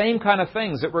was the same kind of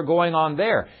things that were going on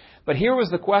there. But here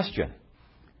was the question.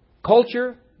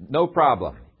 Culture, no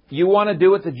problem. You want to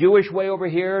do it the Jewish way over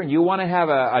here, and you want to have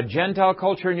a Gentile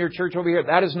culture in your church over here,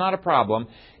 that is not a problem.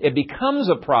 It becomes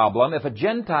a problem if a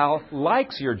Gentile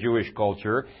likes your Jewish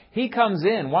culture. He comes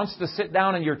in, wants to sit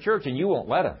down in your church, and you won't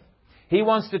let him. He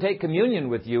wants to take communion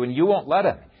with you, and you won't let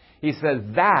him. He says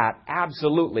that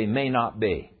absolutely may not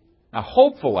be. Now,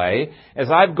 hopefully,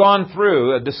 as I've gone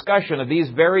through a discussion of these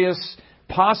various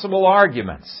possible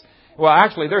arguments, well,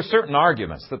 actually, there are certain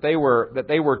arguments that they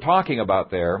were talking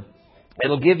about there.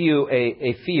 It'll give you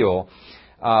a feel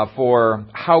for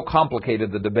how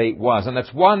complicated the debate was. And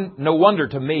that's no wonder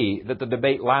to me that the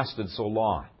debate lasted so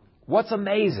long. What's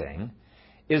amazing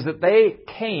is that they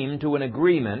came to an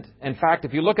agreement. In fact,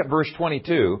 if you look at verse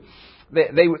 22,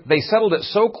 they settled it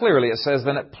so clearly. It says,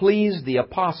 then it pleased the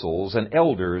apostles and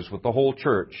elders with the whole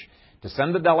church to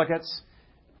send the delegates,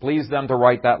 pleased them to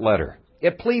write that letter.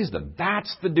 It pleased them.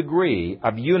 That's the degree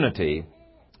of unity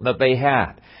that they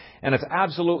had. And it's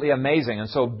absolutely amazing. And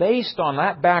so based on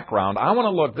that background, I want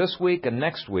to look this week and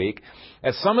next week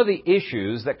at some of the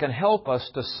issues that can help us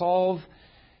to solve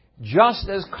just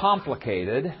as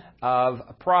complicated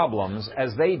of problems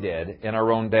as they did in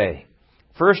our own day.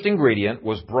 First ingredient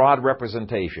was broad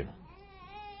representation.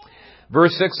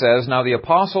 Verse 6 says, now the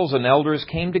apostles and elders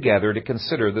came together to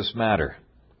consider this matter.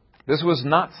 This was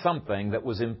not something that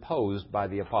was imposed by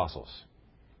the apostles.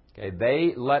 Okay,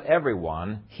 they let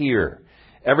everyone hear.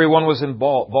 Everyone was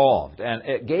involved, and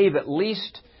it gave at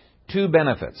least two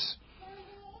benefits.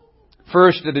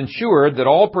 First, it ensured that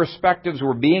all perspectives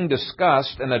were being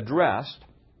discussed and addressed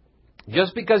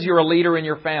Just because you're a leader in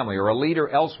your family or a leader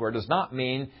elsewhere does not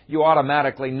mean you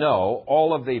automatically know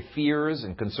all of the fears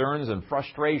and concerns and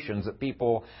frustrations that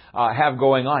people have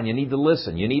going on. You need to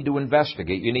listen. You need to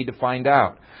investigate. You need to find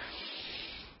out.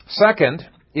 Second,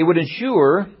 it would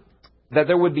ensure that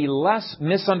there would be less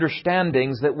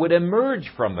misunderstandings that would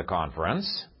emerge from the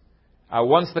conference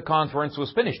once the conference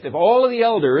was finished. If all of the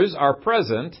elders are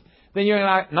present, then you're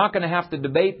not going to have to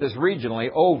debate this regionally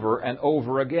over and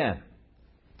over again.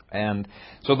 And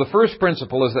so the first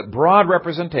principle is that broad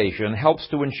representation helps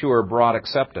to ensure broad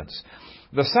acceptance.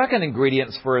 The second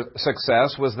ingredient for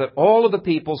success was that all of the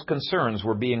people's concerns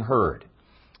were being heard.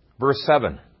 Verse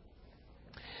 7.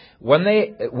 When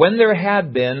there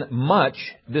had been much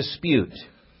dispute.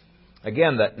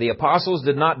 Again, the apostles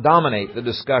did not dominate the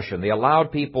discussion. They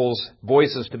allowed people's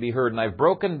voices to be heard. And I've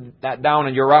broken that down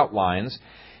in your outlines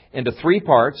into three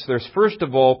parts. There's first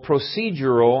of all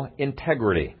procedural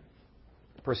integrity.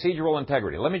 Procedural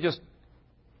integrity. Let me just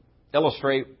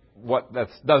illustrate what that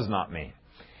does not mean.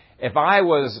 If I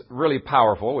was really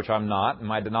powerful, which I'm not in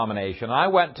my denomination, I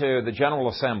went to the General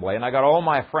Assembly and I got all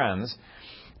my friends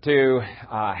to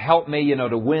help me,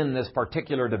 to win this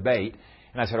particular debate.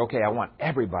 And I said, okay, I want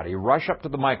everybody rush up to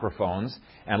the microphones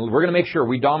and we're going to make sure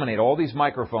we dominate all these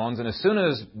microphones. And as soon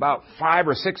as about 5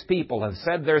 or 6 people have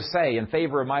said their say in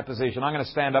favor of my position, I'm going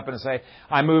to stand up and say,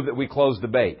 I move that we close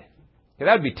debate.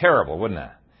 That would be terrible, wouldn't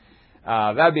it?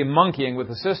 That would be monkeying with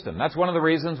the system. That's one of the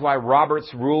reasons why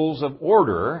Robert's Rules of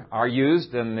Order are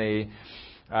used in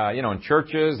in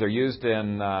churches. They're used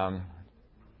in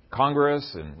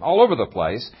Congress and all over the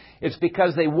place. It's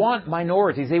because they want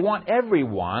minorities. They want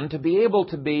everyone to be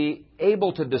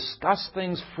able to discuss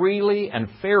things freely and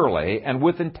fairly and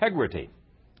with integrity.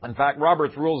 In fact,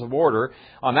 Robert's Rules of Order,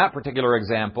 on that particular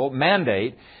example,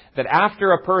 mandate that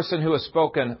after a person who has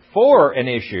spoken for an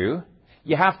issue,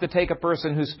 you have to take a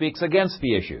person who speaks against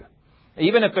the issue.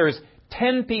 Even if there's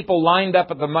 10 people lined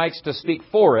up at the mics to speak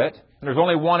for it, and there's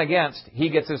only one against, he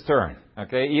gets his turn.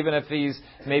 Okay? Even if he's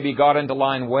maybe got into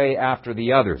line way after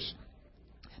the others.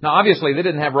 Now, obviously, they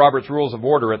didn't have Robert's Rules of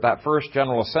Order at that first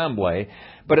General Assembly,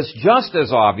 but it's just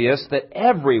as obvious that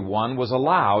everyone was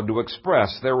allowed to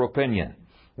express their opinion.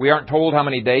 We aren't told how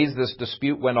many days this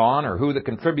dispute went on or who the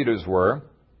contributors were,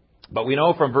 but we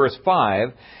know from verse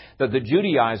 5 that the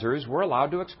Judaizers were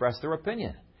allowed to express their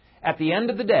opinion. At the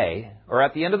end of the day, or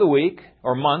at the end of the week,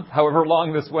 or month, however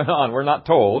long this went on, we're not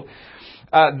told,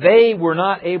 they were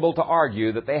not able to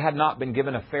argue that they had not been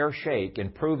given a fair shake in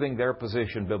proving their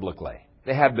position biblically.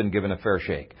 They had been given a fair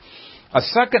shake. A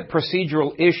second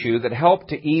procedural issue that helped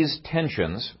to ease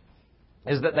tensions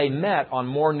is that they met on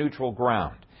more neutral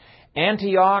ground.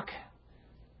 Antioch,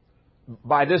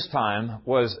 by this time,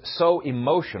 was so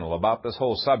emotional about this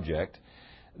whole subject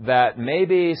that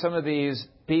maybe some of these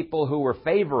people who were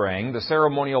favoring the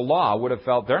ceremonial law would have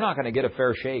felt they're not going to get a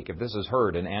fair shake if this is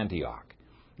heard in Antioch.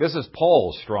 This is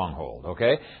Paul's stronghold,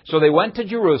 okay? So they went to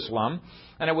Jerusalem,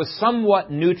 and it was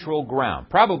somewhat neutral ground.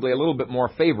 Probably a little bit more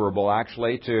favorable,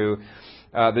 actually, to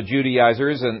the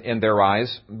Judaizers in their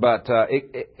eyes. But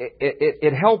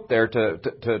it helped there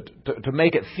to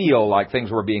make it feel like things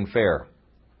were being fair.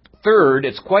 Third,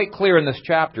 it's quite clear in this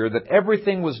chapter that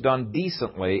everything was done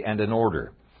decently and in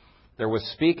order. There was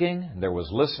speaking, there was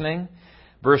listening.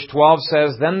 Verse 12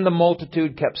 says, then the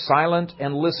multitude kept silent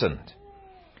and listened.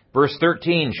 Verse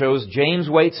 13 shows James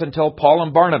waits until Paul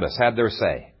and Barnabas had their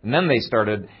say. And then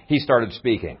he started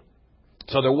speaking.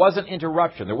 So there wasn't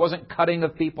interruption. There wasn't cutting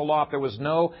of people off. There was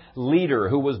no leader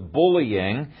who was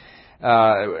bullying,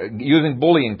 using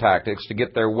bullying tactics to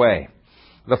get their way.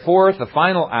 The fourth, the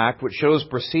final act, which shows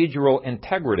procedural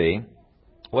integrity,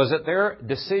 was that their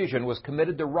decision was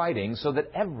committed to writing so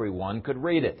that everyone could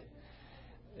read it.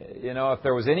 If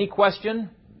there was any question,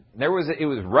 it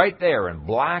was right there in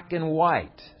black and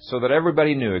white so that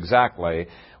everybody knew exactly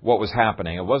what was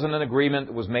happening. It wasn't an agreement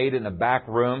that was made in a back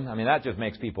room. I mean, that just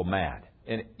makes people mad.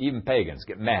 And even pagans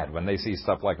get mad when they see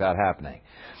stuff like that happening.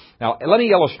 Now, let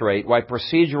me illustrate why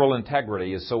procedural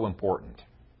integrity is so important.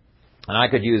 And I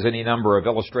could use any number of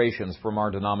illustrations from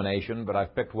our denomination, but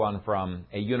I've picked one from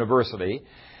a university.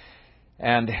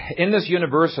 And in this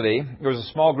university, there was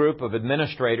a small group of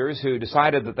administrators who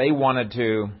decided that they wanted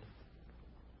to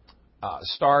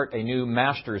start a new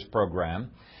master's program.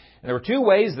 And there were two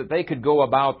ways that they could go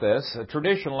about this.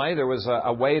 Traditionally, there was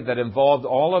a way that involved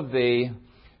all of the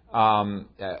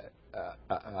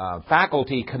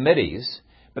faculty committees,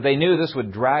 but they knew this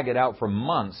would drag it out for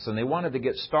months, and they wanted to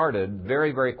get started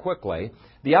very, very quickly.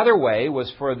 The other way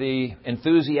was for the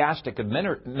enthusiastic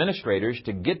administrators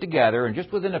to get together and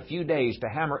just within a few days to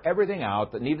hammer everything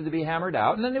out that needed to be hammered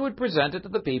out, and then they would present it to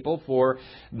the people for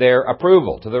their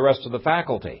approval, to the rest of the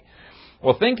faculty.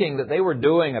 Well, thinking that they were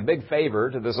doing a big favor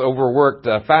to this overworked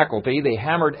faculty, they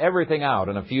hammered everything out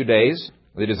in a few days.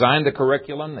 They designed the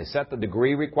curriculum, they set the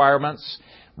degree requirements,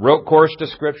 wrote course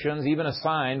descriptions, even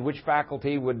assigned which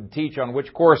faculty would teach on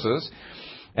which courses.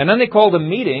 And then they called a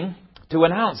meeting to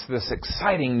announce this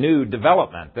exciting new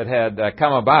development that had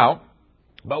come about.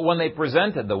 But when they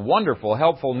presented the wonderful,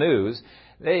 helpful news,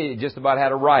 they just about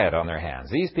had a riot on their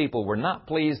hands. These people were not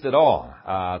pleased at all,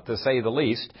 to say the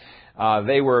least.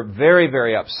 They were very,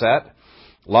 very upset.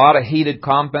 A lot of heated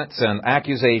comments and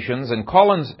accusations. And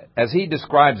Collins, as he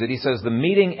describes it, he says, the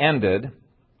meeting ended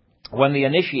when the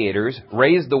initiators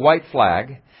raised the white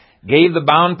flag, gave the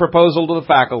bound proposal to the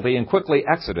faculty, and quickly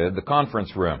exited the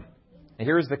conference room. And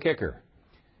here's the kicker.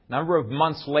 A number of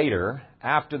months later,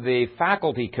 after the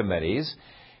faculty committees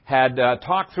had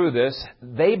talked through this,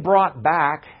 they brought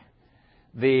back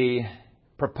the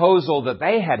proposal that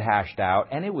they had hashed out,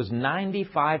 and it was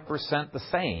 95% the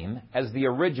same as the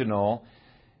original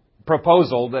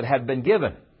proposal that had been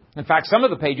given. In fact, some of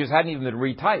the pages hadn't even been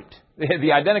retyped.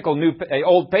 The identical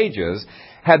old pages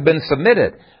had been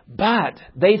submitted. But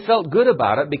they felt good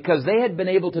about it because they had been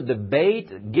able to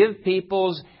debate, give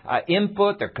people's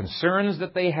input, their concerns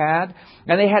that they had,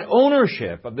 and they had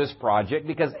ownership of this project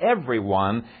because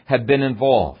everyone had been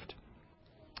involved.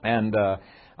 And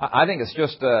I think it's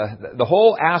just the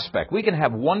whole aspect. We can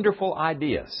have wonderful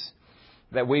ideas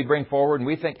that we bring forward, and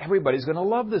we think everybody's going to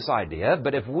love this idea.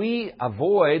 But if we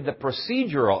avoid the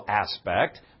procedural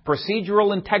aspect,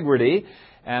 procedural integrity,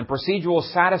 and procedural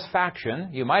satisfaction,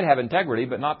 you might have integrity,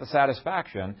 but not the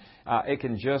satisfaction, it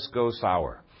can just go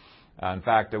sour. In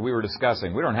fact, we were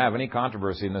discussing, we don't have any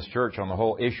controversy in this church on the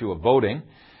whole issue of voting.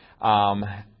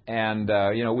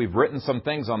 We've written some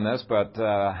things on this, but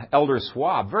Elder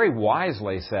Schwab very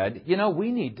wisely said,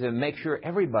 we need to make sure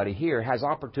everybody here has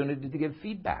opportunity to give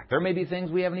feedback. There may be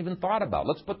things we haven't even thought about.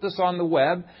 Let's put this on the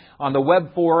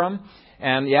web forum,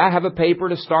 and have a paper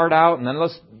to start out, and then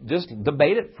let's just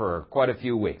debate it for quite a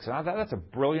few weeks. And I thought that's a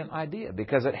brilliant idea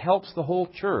because it helps the whole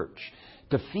church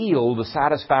to feel the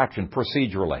satisfaction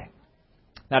procedurally.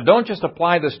 Now, don't just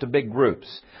apply this to big groups.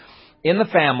 In the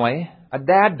family, a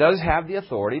dad does have the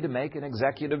authority to make an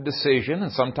executive decision,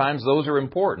 and sometimes those are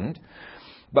important.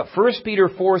 But 1 Peter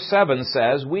 4:7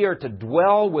 says, we are to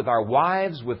dwell with our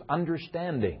wives with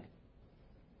understanding.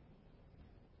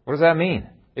 What does that mean?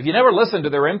 If you never listen to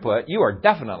their input, you are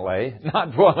definitely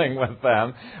not dwelling with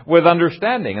them with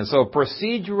understanding. And so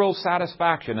procedural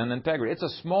satisfaction and integrity, it's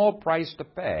a small price to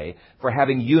pay for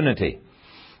having unity.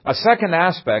 A second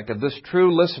aspect of this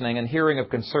true listening and hearing of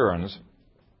concerns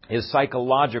is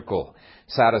psychological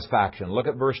satisfaction. Look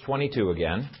at verse 22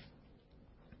 again.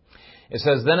 It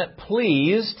says, then it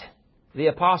pleased the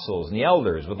apostles and the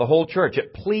elders with the whole church.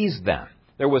 It pleased them.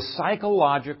 There was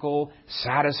psychological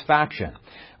satisfaction.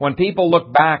 When people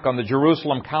look back on the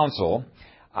Jerusalem Council,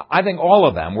 I think all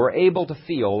of them were able to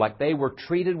feel like they were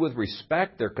treated with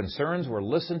respect. Their concerns were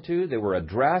listened to. They were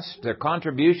addressed. Their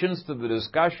contributions to the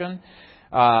discussion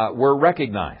were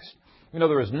recognized.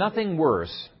 There is nothing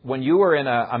worse when you are in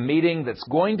a meeting that's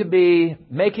going to be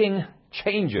making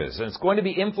changes and it's going to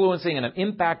be influencing and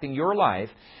impacting your life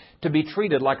to be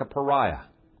treated like a pariah.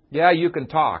 Yeah, you can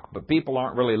talk, but people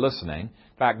aren't really listening.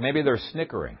 In fact, maybe they're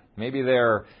snickering. Maybe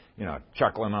they're,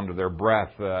 chuckling under their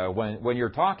breath when you're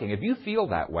talking. If you feel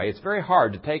that way, it's very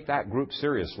hard to take that group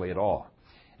seriously at all.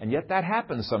 And yet that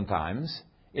happens sometimes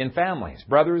in families,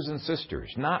 brothers and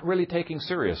sisters, not really taking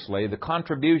seriously the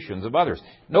contributions of others.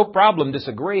 No problem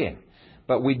disagreeing,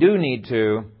 but we do need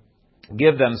to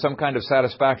give them some kind of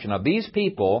satisfaction. Now, these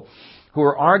people who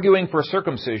are arguing for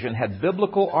circumcision had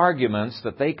biblical arguments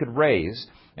that they could raise,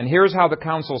 and here's how the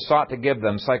council sought to give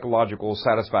them psychological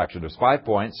satisfaction. There's 5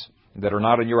 points that are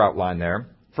not in your outline there.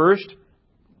 First,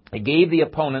 it gave the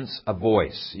opponents a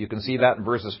voice. You can see that in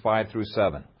verses 5 through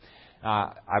 7.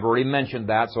 I've already mentioned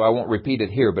that, so I won't repeat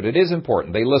it here, but it is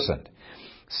important. They listened.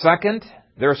 Second,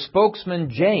 their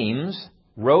spokesman, James,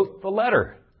 wrote the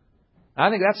letter. I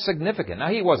think that's significant. Now,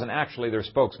 he wasn't actually their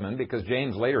spokesman because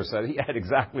James later said he had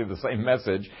exactly the same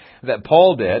message that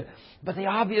Paul did, but they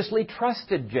obviously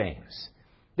trusted James.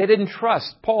 They didn't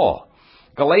trust Paul.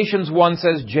 Galatians 1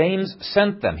 says James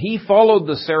sent them. He followed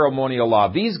the ceremonial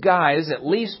law. These guys at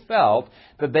least felt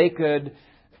that they could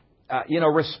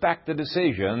respect the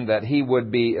decision that he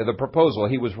would be, the proposal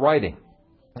he was writing.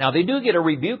 Now, they do get a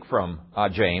rebuke from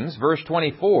James. Verse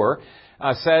 24,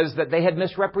 says that they had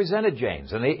misrepresented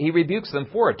James, and he rebukes them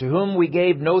for it. To whom we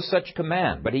gave no such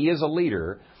command, but he is a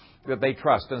leader that they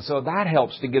trust. And so that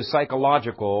helps to give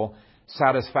psychological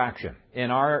satisfaction.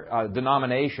 In our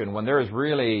denomination, when there is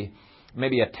really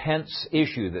maybe a tense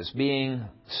issue that's being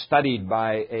studied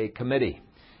by a committee,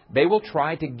 they will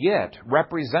try to get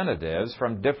representatives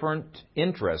from different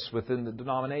interests within the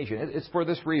denomination. It's for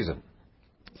this reason.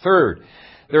 Third,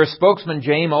 their spokesman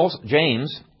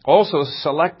James also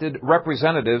selected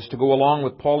representatives to go along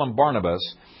with Paul and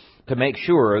Barnabas to make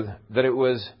sure that it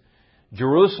was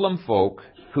Jerusalem folk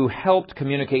who helped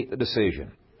communicate the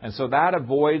decision. And so that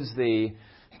avoids the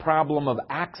problem of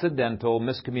accidental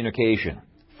miscommunication.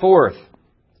 Fourth,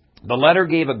 the letter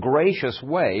gave a gracious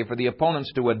way for the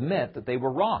opponents to admit that they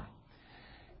were wrong.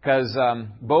 Because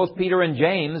both Peter and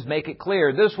James make it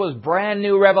clear this was brand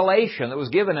new revelation that was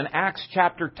given in Acts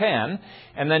chapter 10.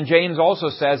 And then James also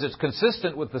says it's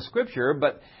consistent with the Scripture,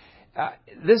 but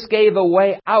this gave a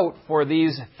way out for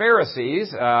these Pharisees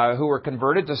who were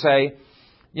converted to say,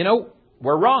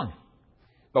 we're wrong.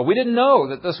 But we didn't know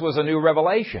that this was a new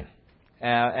revelation.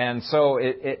 And so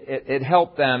it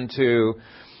helped them to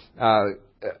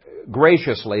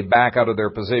graciously back out of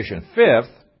their position. Fifth,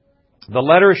 the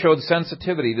letter showed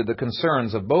sensitivity to the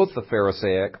concerns of both the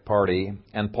Pharisaic party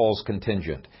and Paul's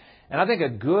contingent. And I think a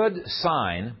good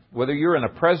sign, whether you're in a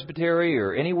presbytery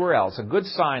or anywhere else, a good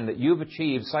sign that you've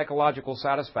achieved psychological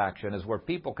satisfaction is where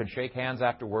people can shake hands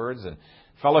afterwards and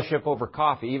fellowship over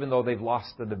coffee, even though they've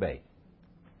lost the debate.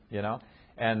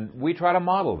 And we try to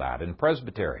model that in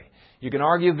presbytery. You can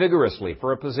argue vigorously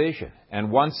for a position.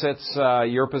 And once it's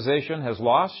your position has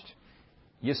lost,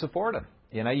 you support them.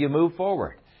 You move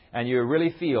forward. And you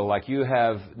really feel like you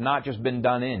have not just been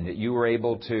done in, that you were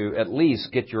able to at least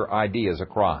get your ideas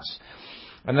across.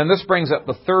 And then this brings up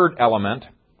the third element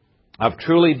of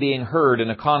truly being heard in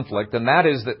a conflict, and that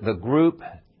is that the group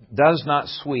does not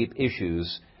sweep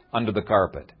issues under the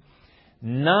carpet.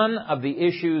 None of the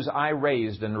issues I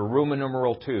raised in Roman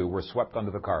numeral 2 were swept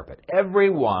under the carpet. Every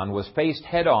one was faced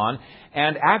head on,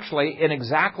 and actually in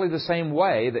exactly the same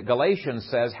way that Galatians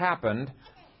says happened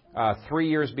 3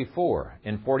 years before,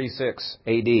 in 46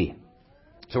 A.D.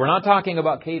 So we're not talking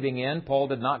about caving in. Paul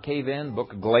did not cave in. The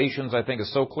book of Galatians, I think,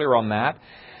 is so clear on that.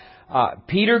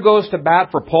 Peter goes to bat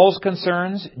for Paul's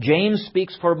concerns. James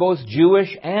speaks for both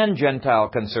Jewish and Gentile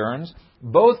concerns.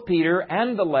 Both Peter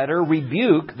and the letter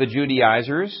rebuke the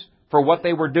Judaizers for what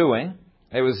they were doing.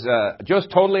 It was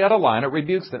just totally out of line. It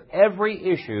rebukes them.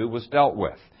 Every issue was dealt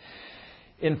with.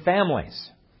 In families,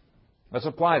 let's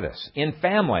apply this. In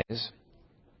families,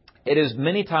 it is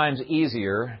many times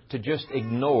easier to just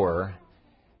ignore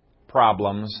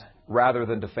problems rather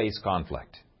than to face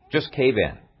conflict. Just cave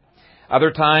in.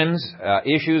 Other times,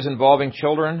 issues involving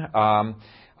children,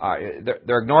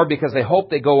 they're ignored because they hope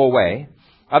they go away.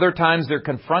 Other times they're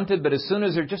confronted, but as soon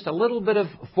as there's just a little bit of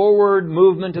forward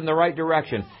movement in the right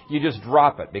direction, you just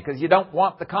drop it because you don't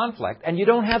want the conflict and you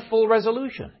don't have full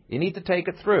resolution. You need to take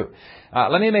it through.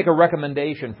 Let me make a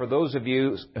recommendation for those of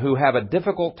you who have a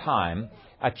difficult time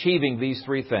achieving these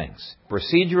three things: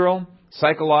 procedural,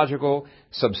 psychological,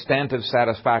 substantive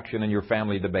satisfaction in your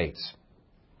family debates.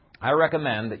 I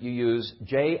recommend that you use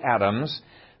J. Adams'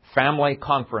 Family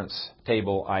Conference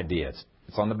Table Ideas.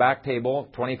 It's on the back table,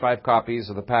 25 copies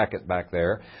of the packet back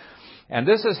there. And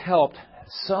this has helped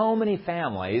so many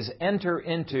families enter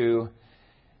into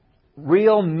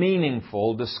real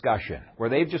meaningful discussion where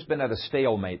they've just been at a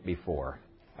stalemate before.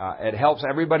 It helps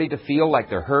everybody to feel like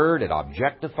they're heard. It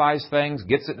objectifies things,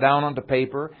 gets it down onto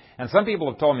paper. And some people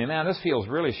have told me, man, this feels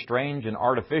really strange and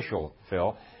artificial,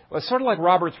 Phil. Well, it's sort of like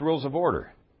Robert's Rules of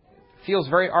Order. It feels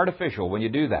very artificial when you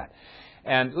do that.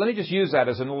 And let me just use that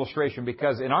as an illustration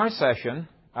because in our session,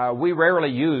 we rarely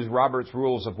use Robert's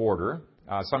Rules of Order.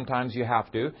 Sometimes you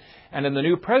have to. And in the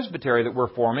new presbytery that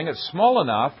we're forming, it's small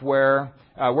enough where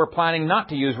we're planning not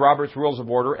to use Robert's Rules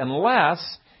of Order unless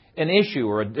an issue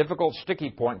or a difficult sticky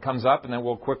point comes up, and then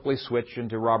we'll quickly switch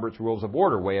into Robert's Rules of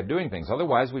Order way of doing things.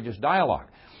 Otherwise, we just dialogue.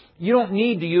 You don't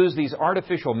need to use these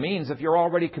artificial means if you're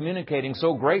already communicating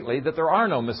so greatly that there are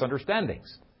no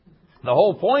misunderstandings. The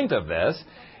whole point of this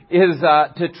is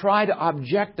to try to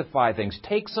objectify things,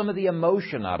 take some of the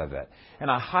emotion out of it. And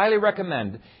I highly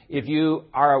recommend, if you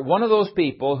are one of those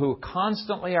people who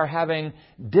constantly are having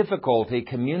difficulty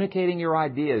communicating your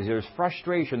ideas, there's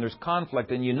frustration, there's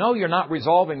conflict, and you know you're not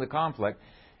resolving the conflict,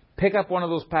 pick up one of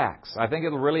those packs. I think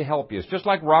it'll really help you. It's just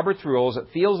like Robert's Rules. It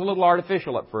feels a little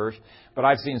artificial at first, but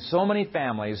I've seen so many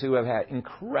families who have had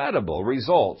incredible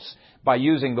results by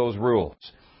using those rules.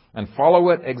 and follow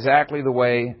it exactly the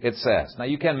way it says. Now,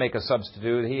 you can make a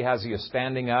substitute. He has you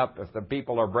standing up. If the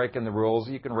people are breaking the rules,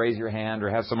 you can raise your hand or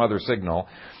have some other signal.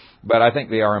 But I think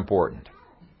they are important.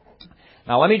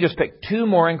 Now, let me just pick two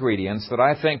more ingredients that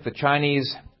I think the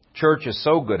Chinese church is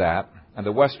so good at and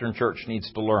the Western church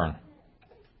needs to learn.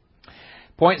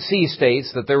 Point C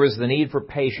states that there is the need for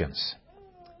patience.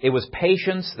 It was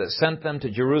patience that sent them to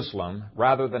Jerusalem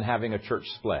rather than having a church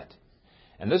split.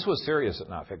 And this was serious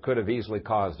enough. It could have easily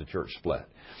caused a church split.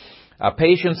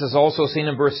 Patience is also seen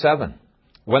in verse 7.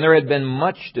 When there had been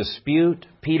much dispute,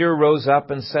 Peter rose up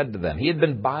and said to them. He had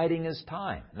been biding his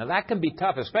time. Now that can be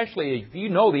tough, especially if you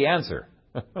know the answer.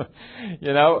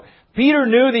 Peter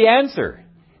knew the answer.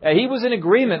 He was in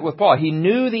agreement with Paul. He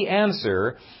knew the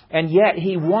answer, and yet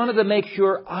he wanted to make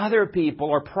sure other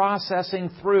people are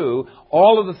processing through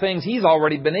all of the things he's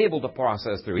already been able to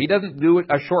process through. He doesn't do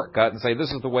a shortcut and say,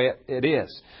 this is the way it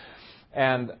is.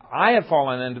 And I have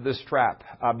fallen into this trap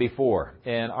before.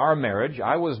 In our marriage,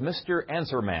 I was Mr.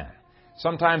 Answer Man.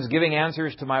 Sometimes giving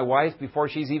answers to my wife before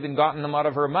she's even gotten them out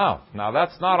of her mouth. Now,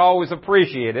 that's not always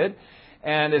appreciated.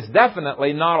 And it's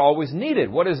definitely not always needed.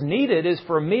 What is needed is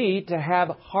for me to have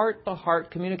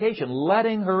heart-to-heart communication,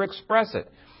 letting her express it.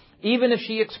 Even if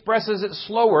she expresses it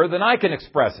slower than I can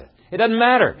express it. It doesn't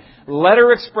matter. Let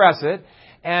her express it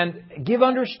and give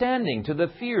understanding to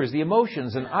the fears, the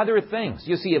emotions, and other things.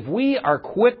 You see, if we are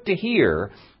quick to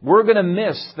hear, we're going to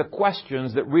miss the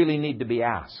questions that really need to be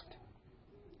asked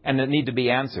and that need to be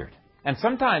answered. And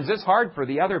sometimes it's hard for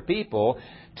the other people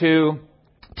to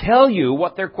tell you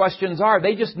what their questions are.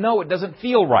 They just know it doesn't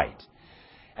feel right.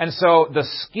 And so the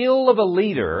skill of a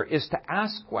leader is to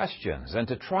ask questions and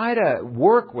to try to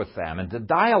work with them and to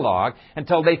dialogue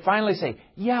until they finally say,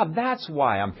 yeah, that's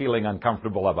why I'm feeling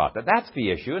uncomfortable about that. That's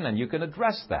the issue. And then you can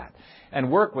address that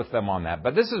and work with them on that.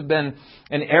 But this has been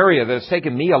an area that's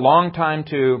taken me a long time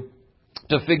to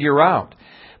figure out.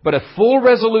 But a full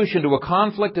resolution to a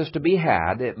conflict is to be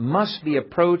had. It must be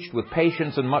approached with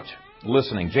patience and much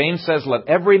listening. James says, let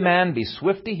every man be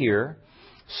swift to hear,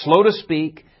 slow to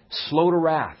speak, slow to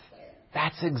wrath.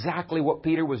 That's exactly what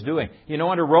Peter was doing.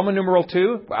 Under Roman numeral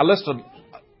 2, I listed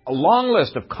a long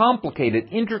list of complicated,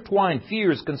 intertwined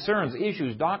fears, concerns,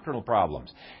 issues, doctrinal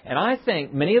problems. And I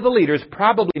think many of the leaders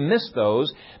probably missed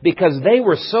those because they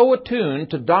were so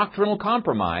attuned to doctrinal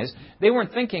compromise, they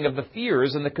weren't thinking of the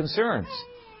fears and the concerns.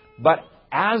 But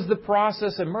as the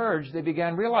process emerged, they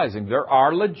began realizing there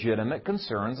are legitimate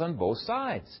concerns on both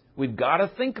sides. We've got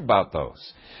to think about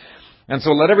those. And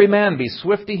so let every man be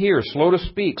swift to hear, slow to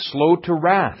speak, slow to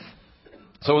wrath.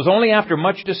 So it was only after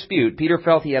much dispute Peter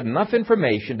felt he had enough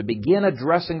information to begin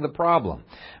addressing the problem.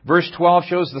 Verse 12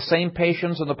 shows the same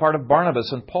patience on the part of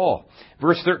Barnabas and Paul.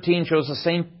 Verse 13 shows the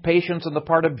same patience on the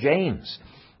part of James.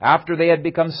 After they had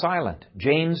become silent,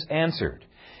 James answered.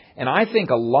 And I think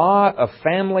a lot of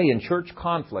family and church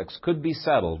conflicts could be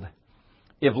settled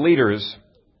if leaders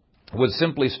would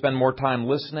simply spend more time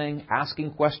listening,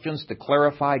 asking questions to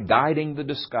clarify, guiding the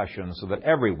discussion so that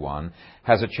everyone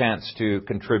has a chance to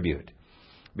contribute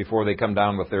before they come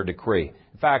down with their decree.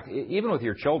 In fact, even with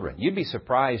your children, you'd be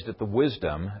surprised at the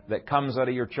wisdom that comes out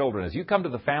of your children. As you come to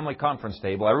the family conference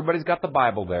table, everybody's got the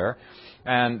Bible there,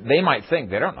 and they might think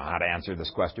they don't know how to answer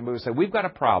this question, but we say, we've got a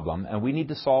problem, and we need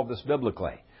to solve this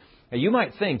biblically. Now, you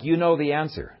might think you know the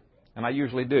answer, and I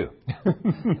usually do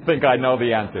think I know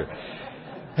the answer.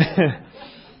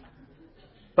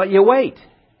 But you wait.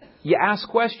 You ask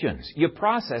questions. You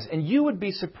process. And you would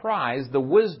be surprised the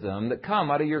wisdom that come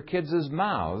out of your kids'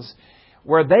 mouths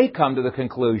where they come to the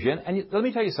conclusion. And let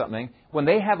me tell you something. When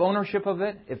they have ownership of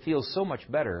it, it feels so much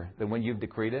better than when you've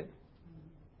decreed it.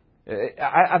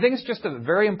 I think it's just a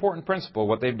very important principle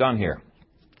what they've done here.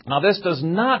 Now, this does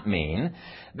not mean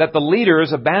that the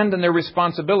leaders abandon their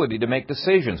responsibility to make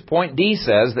decisions. Point D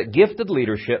says that gifted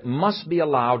leadership must be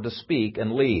allowed to speak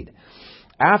and lead.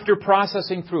 After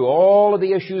processing through all of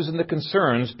the issues and the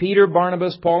concerns, Peter,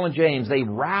 Barnabas, Paul, and James, they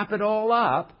wrap it all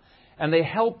up and they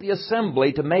help the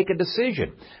assembly to make a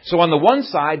decision. So on the one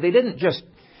side, they didn't just,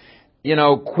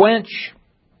 quench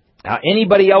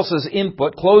anybody else's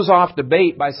input, close off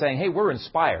debate by saying, hey, we're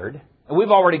inspired. And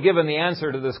we've already given the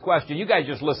answer to this question. You guys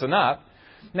just listen up.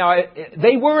 Now,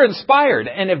 they were inspired.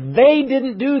 And if they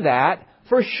didn't do that,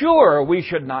 for sure we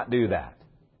should not do that.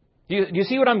 Do you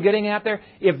see what I'm getting at there?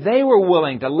 If they were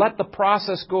willing to let the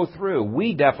process go through,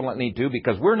 we definitely need to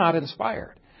because we're not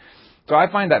inspired. So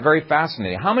I find that very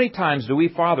fascinating. How many times do we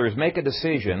fathers make a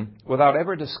decision without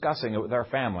ever discussing it with our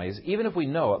families, even if we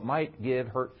know it might give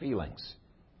hurt feelings?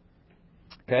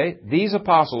 Okay? These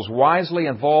apostles wisely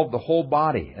involved the whole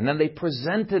body, and then they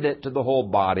presented it to the whole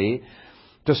body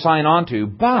to sign on to,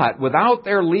 but without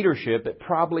their leadership, it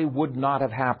probably would not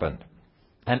have happened.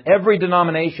 And every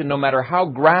denomination, no matter how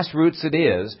grassroots it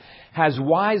is, has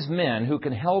wise men who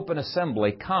can help an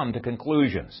assembly come to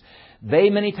conclusions. They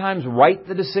many times write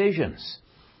the decisions.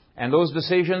 And those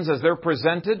decisions, as they're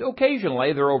presented,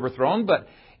 occasionally they're overthrown,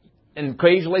 and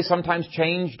occasionally sometimes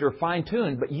changed or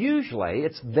fine-tuned. But usually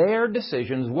it's their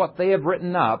decisions, what they have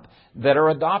written up, that are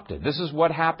adopted. This is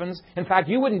what happens. In fact,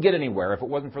 you wouldn't get anywhere if it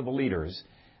wasn't for the leaders.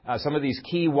 Some of these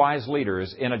key wise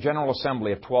leaders in a General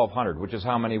Assembly of 1,200, which is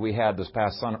how many we had this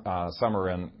past summer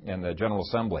in the General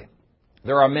Assembly.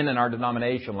 There are men in our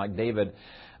denomination like David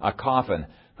Coffin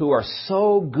who are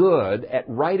so good at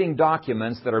writing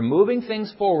documents that are moving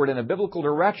things forward in a biblical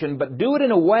direction, but do it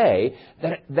in a way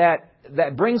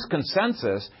that brings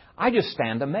consensus. I just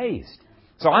stand amazed.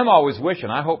 So I'm always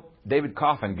wishing, I hope David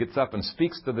Coffin gets up and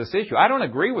speaks to this issue. I don't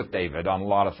agree with David on a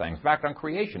lot of things. In fact, on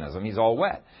creationism, he's all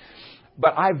wet.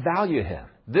 But I value him.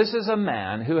 This is a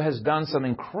man who has done some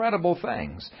incredible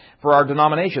things for our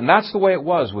denomination. That's the way it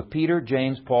was with Peter,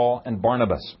 James, Paul, and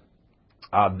Barnabas.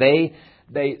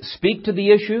 They speak to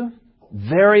the issue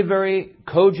very, very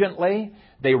cogently.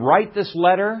 They write this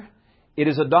letter. It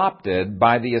is adopted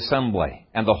by the assembly,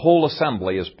 and the whole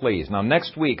assembly is pleased. Now,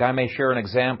 next week, I may share an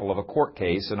example of a court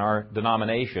case in our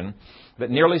denomination that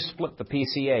nearly split the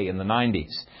PCA in the 90s.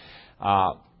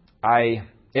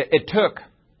 It took...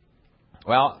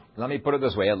 Well, let me put it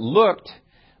this way. It looked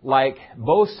like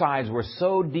both sides were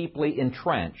so deeply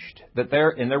entrenched that they're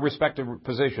in their respective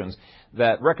positions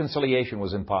that reconciliation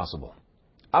was impossible.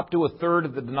 Up to a third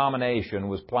of the denomination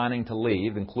was planning to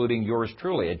leave, including yours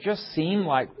truly. It just seemed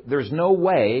like there's no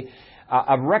way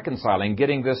of reconciling,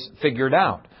 getting this figured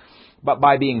out. But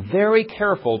by being very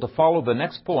careful to follow the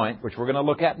next point, which we're going to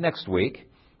look at next week,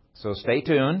 so stay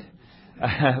tuned,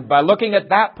 by looking at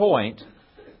that point,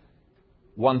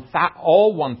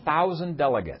 all 1,000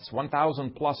 delegates,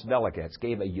 1,000 plus delegates,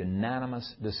 gave a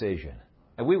unanimous decision.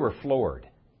 And we were floored.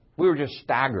 We were just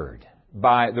staggered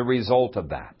by the result of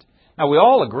that. Now, we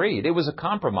all agreed it was a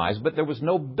compromise, but there was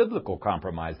no biblical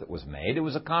compromise that was made. It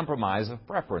was a compromise of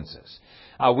preferences.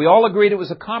 We all agreed it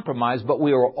was a compromise, but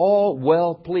we were all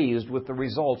well pleased with the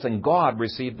results, and God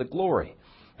received the glory.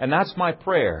 And that's my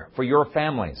prayer for your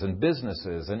families and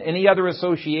businesses and any other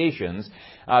associations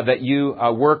that you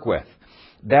work with.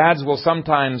 Dads will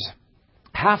sometimes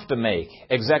have to make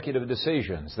executive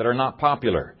decisions that are not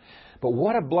popular. But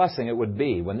what a blessing it would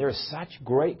be when there's such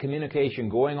great communication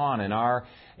going on in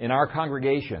our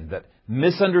congregation that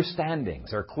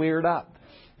misunderstandings are cleared up.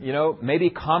 You know, maybe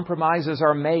compromises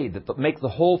are made that make the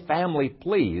whole family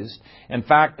pleased. In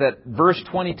fact, that verse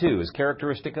 22 is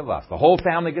characteristic of us. The whole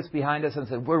family gets behind us and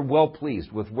says, we're well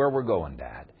pleased with where we're going,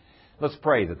 Dad. Let's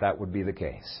pray that would be the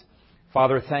case.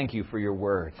 Father, thank you for your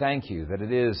word. Thank you that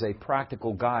it is a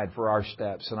practical guide for our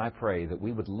steps, and I pray that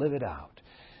we would live it out.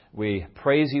 We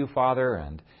praise you, Father,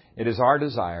 and it is our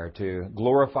desire to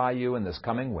glorify you in this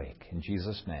coming week. In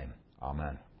Jesus' name,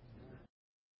 amen.